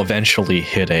we will eventually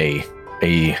hit a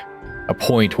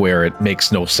point where it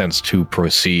makes no sense to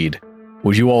proceed.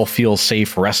 Would you all feel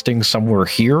safe resting somewhere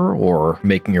here or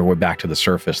making your way back to the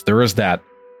surface? There is that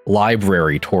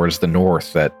library towards the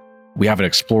north that we haven't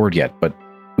explored yet, but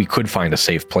we could find a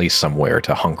safe place somewhere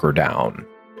to hunker down.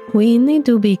 We need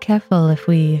to be careful if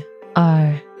we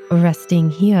are resting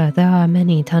here. There are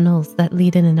many tunnels that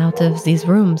lead in and out of these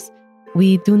rooms.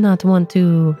 We do not want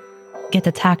to get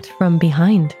attacked from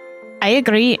behind. I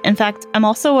agree. In fact, I'm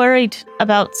also worried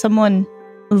about someone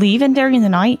leaving during the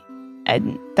night.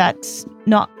 And that's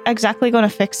not exactly going to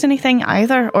fix anything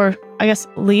either. Or I guess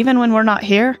leaving when we're not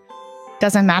here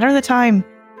doesn't matter the time.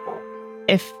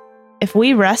 If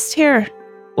we rest here,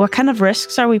 what kind of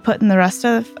risks are we putting the rest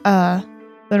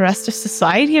of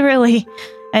society really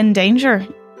in danger?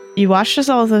 You watched as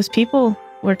all of those people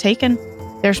were taken.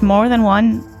 There's more than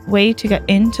one way to get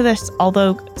into this.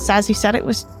 Although Sassy said it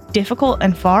was difficult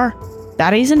and far.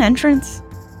 That is an entrance.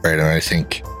 Right, and I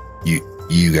think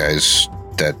you guys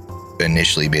that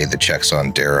initially made the checks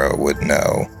on Darrow would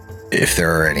know if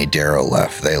there are any Darrow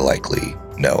left, they likely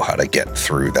know how to get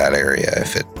through that area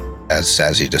if it,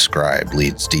 as you described,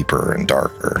 leads deeper and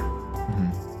darker.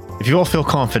 If you all feel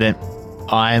confident,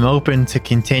 I am open to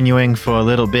continuing for a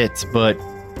little bit, but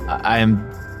I am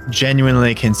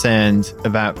genuinely concerned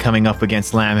about coming up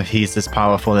against Lamb if he's as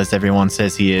powerful as everyone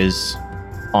says he is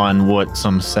on what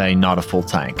some say not a full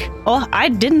tank. Oh, I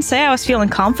didn't say I was feeling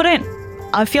confident.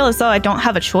 I feel as though I don't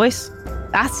have a choice.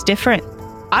 That's different.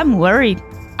 I'm worried.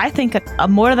 I think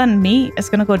more than me is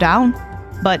going to go down,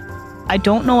 but I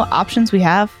don't know what options we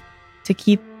have to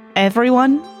keep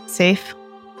everyone safe.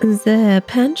 The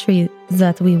pantry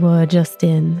that we were just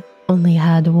in only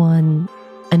had one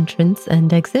entrance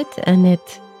and exit, and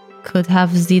it could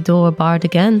have the door barred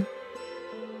again.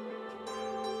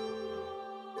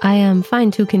 I am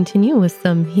fine to continue with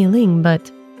some healing,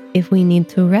 but if we need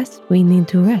to rest, we need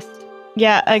to rest.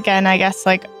 Yeah, again, I guess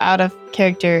like out of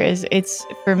character it's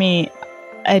for me,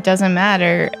 it doesn't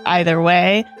matter either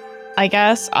way. I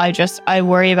guess I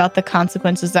worry about the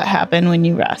consequences that happen when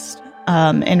you rest.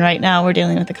 And right now we're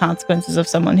dealing with the consequences of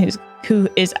someone who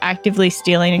is actively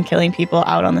stealing and killing people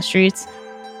out on the streets.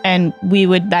 And we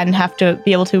would then have to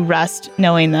be able to rest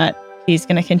knowing that he's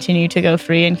going to continue to go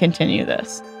free and continue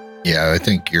this. Yeah, I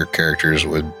think your characters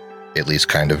would at least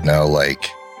kind of know, like,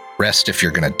 rest if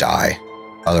you're going to die.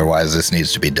 Otherwise, this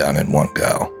needs to be done in one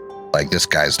go. Like, this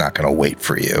guy's not going to wait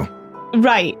for you.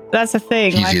 Right. That's the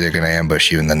thing. He's either going to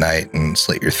ambush you in the night and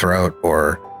slit your throat,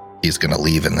 or he's going to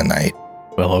leave in the night.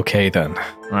 Well, okay then.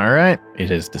 All right.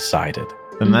 It is decided.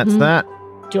 Then that's that.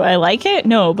 Do I like it?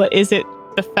 No, but is it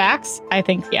the facts? I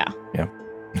think, yeah.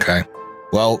 Okay.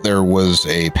 Well, there was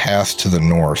a path to the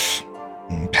north,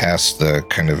 past the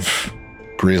kind of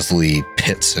grisly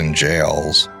pits and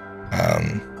jails.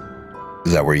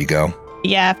 Is that where you go?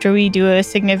 Yeah, after we do a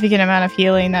significant amount of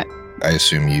healing, that I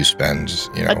assume you spend,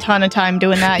 a ton of time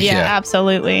doing that. Yeah, Yeah.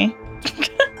 absolutely.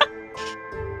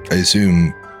 I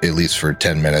assume at least for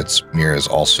 10 minutes, Mira's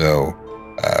also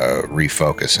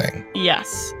refocusing.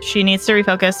 Yes, she needs to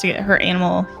refocus to get her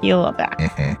animal heal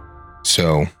back.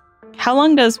 So How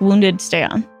long does wounded stay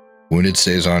on? wounded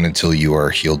stays on until you are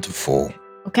healed to full.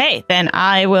 Okay, then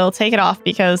I will take it off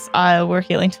because we're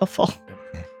healing till full.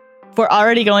 If we're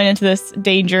already going into this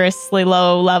dangerously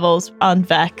low levels on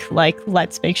Vec, like,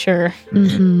 let's make sure.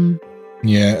 Mm-hmm.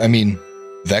 Yeah, I mean,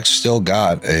 Vex still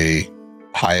got a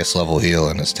highest level heal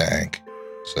in his tank.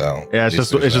 So Yeah, at it's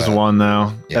least just there's that. one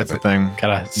though. Yeah, That's the but- thing.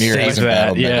 Gotta Mira save hasn't that.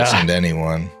 battle Yeah. medicined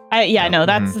anyone. No,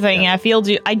 that's the thing. Yeah.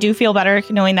 I do feel better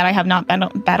knowing that I have not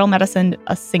battle medicined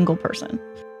a single person.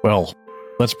 Well,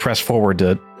 let's press forward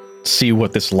to see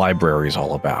what this library is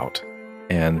all about.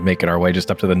 And making our way just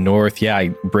up to the north. Yeah,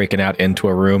 breaking out into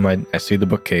a room. I see the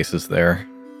bookcases there.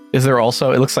 Is there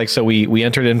also, it looks like, so we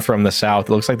entered in from the south.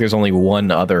 It looks like there's only one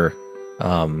other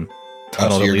tunnel.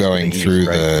 So that you're leads to going the east, through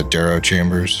right? the Darrow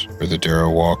chambers or the Darrow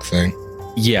walk thing?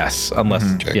 Yes, unless,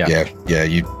 Okay, yeah. yeah,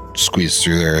 you squeeze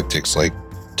through there. It takes like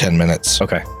 10 minutes.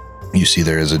 Okay. You see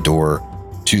there is a door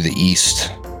to the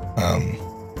east.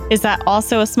 Is that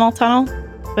also a small tunnel?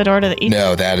 The door to the east?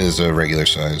 No, that is a regular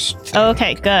size thing. Oh,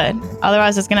 okay, good.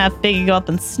 Otherwise, it's going to have Figgy go up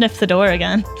and sniff the door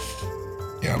again.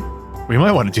 We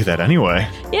might want to do that anyway.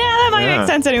 Yeah, that might Yeah. make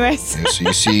sense anyways. Yeah, so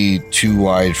you see two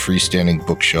wide freestanding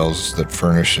bookshelves that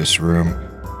furnish this room.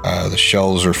 The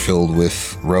shelves are filled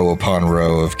with row upon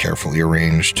row of carefully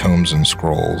arranged tomes and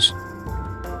scrolls.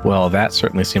 Well, that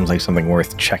certainly seems like something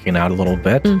worth checking out a little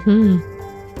bit. Mm-hmm.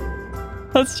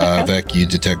 Let's check out. Vec, you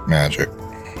detect magic.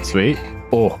 Sweet.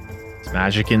 Oh, There's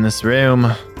magic in this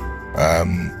room.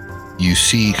 You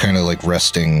see kind of like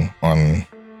resting on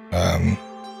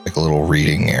like a little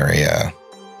reading area,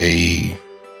 a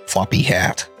floppy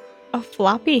hat. A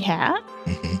floppy hat?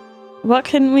 hmm What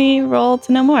can we roll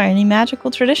to know more? Any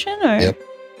magical tradition? Or? Yep.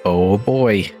 oh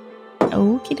boy.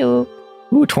 Okie doke.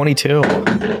 Ooh, 22.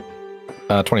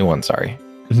 21, sorry.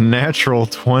 Natural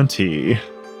 20.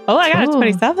 Oh, I got a Oh.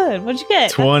 27. What'd you get?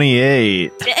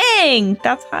 28. Dang,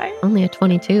 that's high. Only a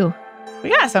 22. We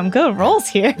got some good rolls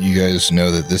here. You guys know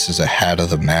that this is a hat of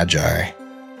the Magi.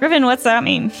 Griffin, what's that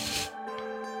mean?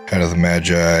 Hat of the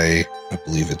Magi, I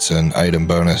believe it's an item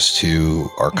bonus to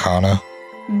Arcana,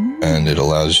 and it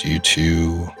allows you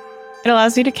to It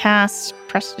allows you to cast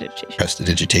Prestidigitation.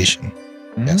 prestidigitation.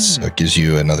 Yes, so it gives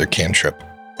you another cantrip,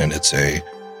 and it's a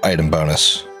item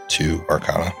bonus to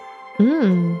Arcana.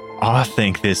 Hmm. I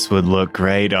think this would look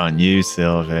great on you,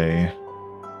 Sylvie.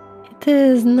 It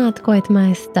is not quite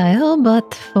my style,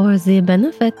 but for the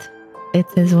benefit, it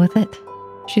is worth it.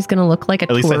 She's gonna look like a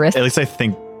tourist. At least I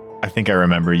think I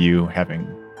remember you having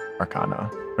Arcana,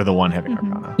 or the one having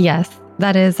Mhm. Arcana. Yes,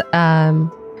 that is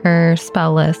her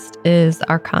spell list is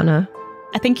Arcana.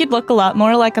 I think you'd look a lot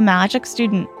more like a magic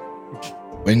student.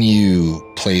 When you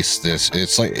place this,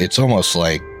 it's almost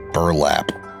like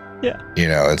burlap. Yeah. You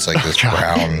know, it's like this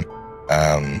brown,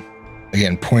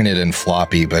 again, pointed and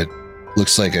floppy, but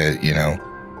looks like a,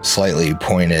 slightly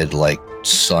pointed like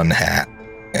sun hat.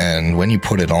 And when you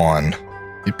put it on,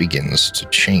 it begins to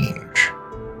change.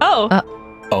 Oh.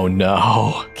 Oh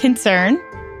no. Concern.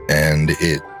 And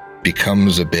it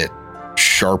becomes a bit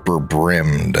sharper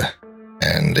brimmed,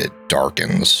 and it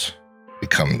darkens,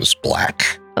 becomes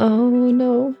black. Oh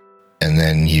no. And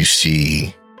then you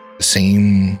see the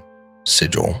same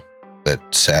sigil that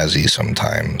Sazzy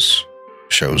sometimes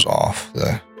shows off,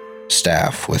 the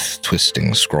staff with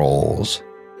twisting scrolls,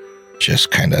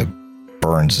 just kind of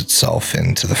burns itself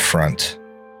into the front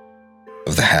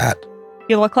of the hat.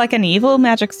 You look like an evil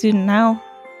magic student now.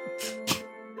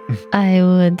 I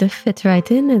would fit right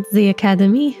in at the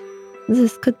academy.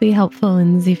 This could be helpful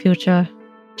in the future.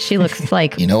 She looks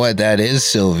like... You know what that is,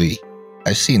 Sylvie?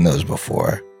 I've seen those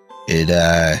before.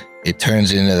 It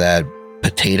turns into that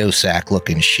potato sack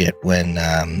looking shit when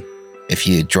if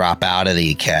you drop out of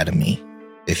the academy,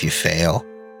 if you fail.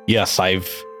 Yes, I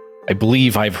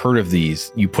believe I've heard of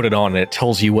these. You put it on and it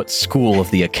tells you what school of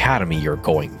the academy you're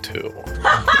going to.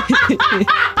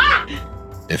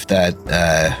 If that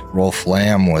Rolf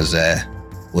Lamb was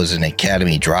an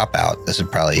academy dropout, this is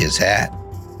probably his hat.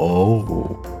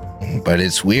 Oh. But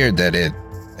it's weird that it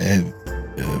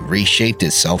reshaped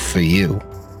itself for you.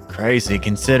 Crazy,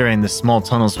 considering the small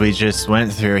tunnels we just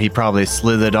went through, he probably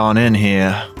slithered on in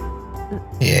here.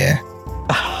 Yeah.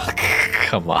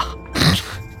 Come on.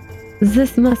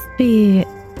 This must be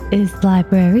his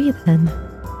library then.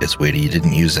 It's weird you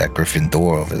didn't use that griffin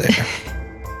door over there.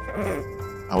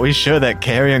 Are we sure that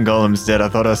Carrion Golem's dead? I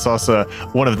thought I saw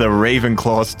one of the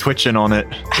Ravenclaws twitching on it.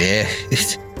 Yeah.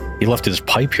 He left his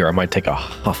pipe here. I might take a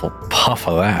puff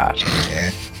of that.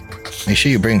 Yeah. Make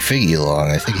sure you bring Figgy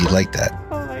along. I think he'd like that.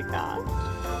 Oh my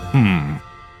god.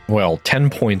 Well, 10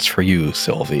 points for you,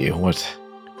 Sylvie. What?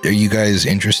 Are you guys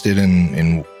interested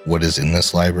in what is in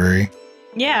this library?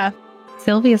 Yeah.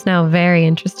 Sylvie is now very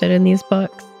interested in these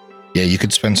books. Yeah, you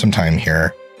could spend some time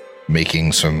here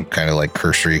making some kind of like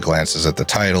cursory glances at the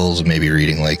titles, maybe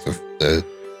reading like the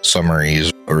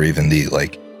summaries or even the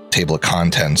like table of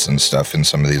contents and stuff in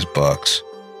some of these books.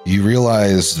 You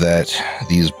realize that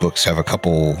these books have a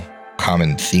couple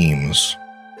common themes.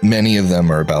 Many of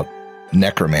them are about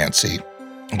necromancy.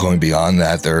 Going beyond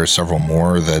that, there are several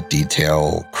more that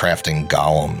detail crafting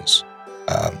golems.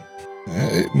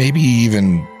 Maybe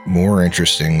even more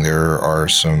interesting, there are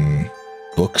some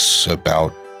books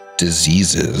about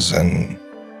diseases and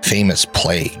famous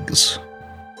plagues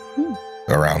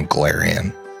around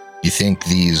Galarian. You think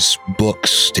these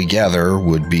books together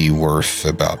would be worth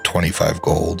about 25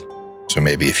 gold. So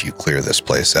maybe if you clear this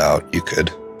place out, you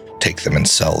could take them and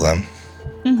sell them.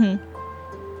 Mm-hmm.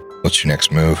 What's your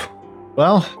next move?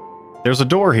 Well, there's a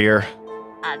door here.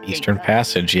 Eastern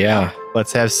Passage, yeah.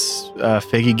 Let's have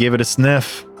Figgy give it a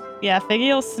sniff. Yeah,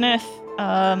 Figgy will sniff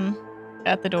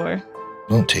at the door.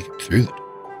 Don't take it through the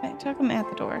door. I took him at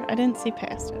the door. I didn't see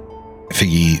past it.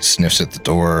 Figgy sniffs at the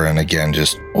door and again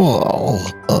just...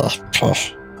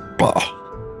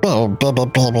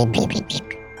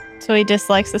 So he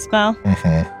dislikes the smell.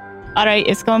 Mm-hmm. All right,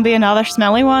 it's going to be another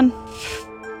smelly one.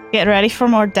 Get ready for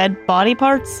more dead body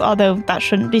parts, although that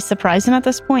shouldn't be surprising at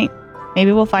this point.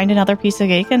 Maybe we'll find another piece of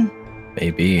Gaken.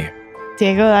 Maybe.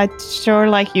 Diego, I'd sure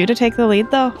like you to take the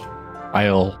lead, though.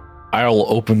 I'll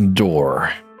open the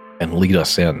door and lead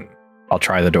us in. I'll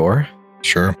try the door.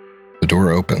 Sure. The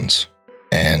door opens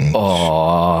and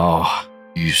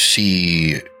you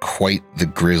see quite the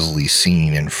grisly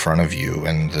scene in front of you,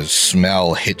 and the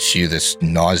smell hits you, this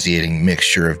nauseating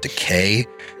mixture of decay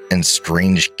and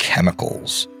strange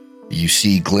chemicals. You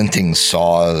see glinting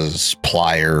saws,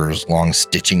 pliers, long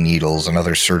stitching needles, and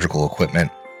other surgical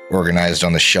equipment organized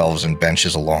on the shelves and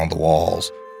benches along the walls.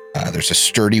 There's a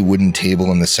sturdy wooden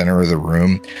table in the center of the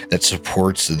room that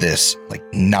supports this like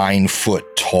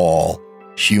 9-foot tall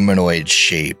humanoid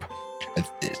shape.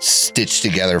 It's stitched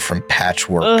together from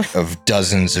patchwork of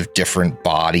dozens of different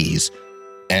bodies.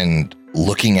 And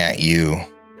looking at you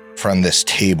from this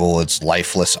table, its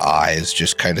lifeless eyes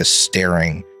just kind of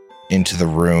staring into the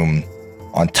room.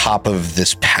 On top of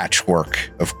this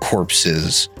patchwork of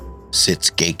corpses sits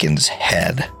Gaken's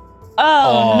head.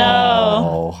 Oh,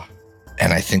 no.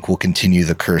 And I think we'll continue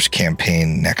the curse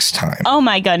campaign next time. Oh,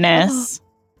 my goodness.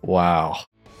 Wow.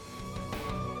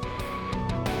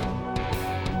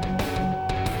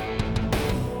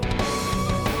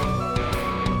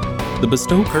 The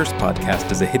Bestow Curse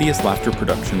podcast is a Hideous Laughter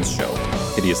Productions show.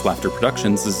 Hideous Laughter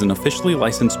Productions is an officially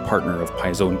licensed partner of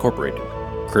Paizo Incorporated.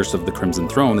 Curse of the Crimson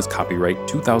Throne is copyright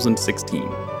 2016.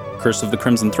 Curse of the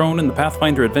Crimson Throne and the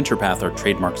Pathfinder Adventure Path are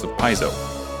trademarks of Paizo.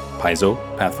 Paizo,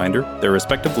 Pathfinder, their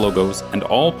respective logos, and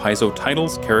all Paizo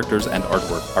titles, characters, and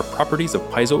artwork are properties of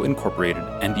Paizo Incorporated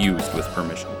and used with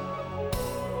permission.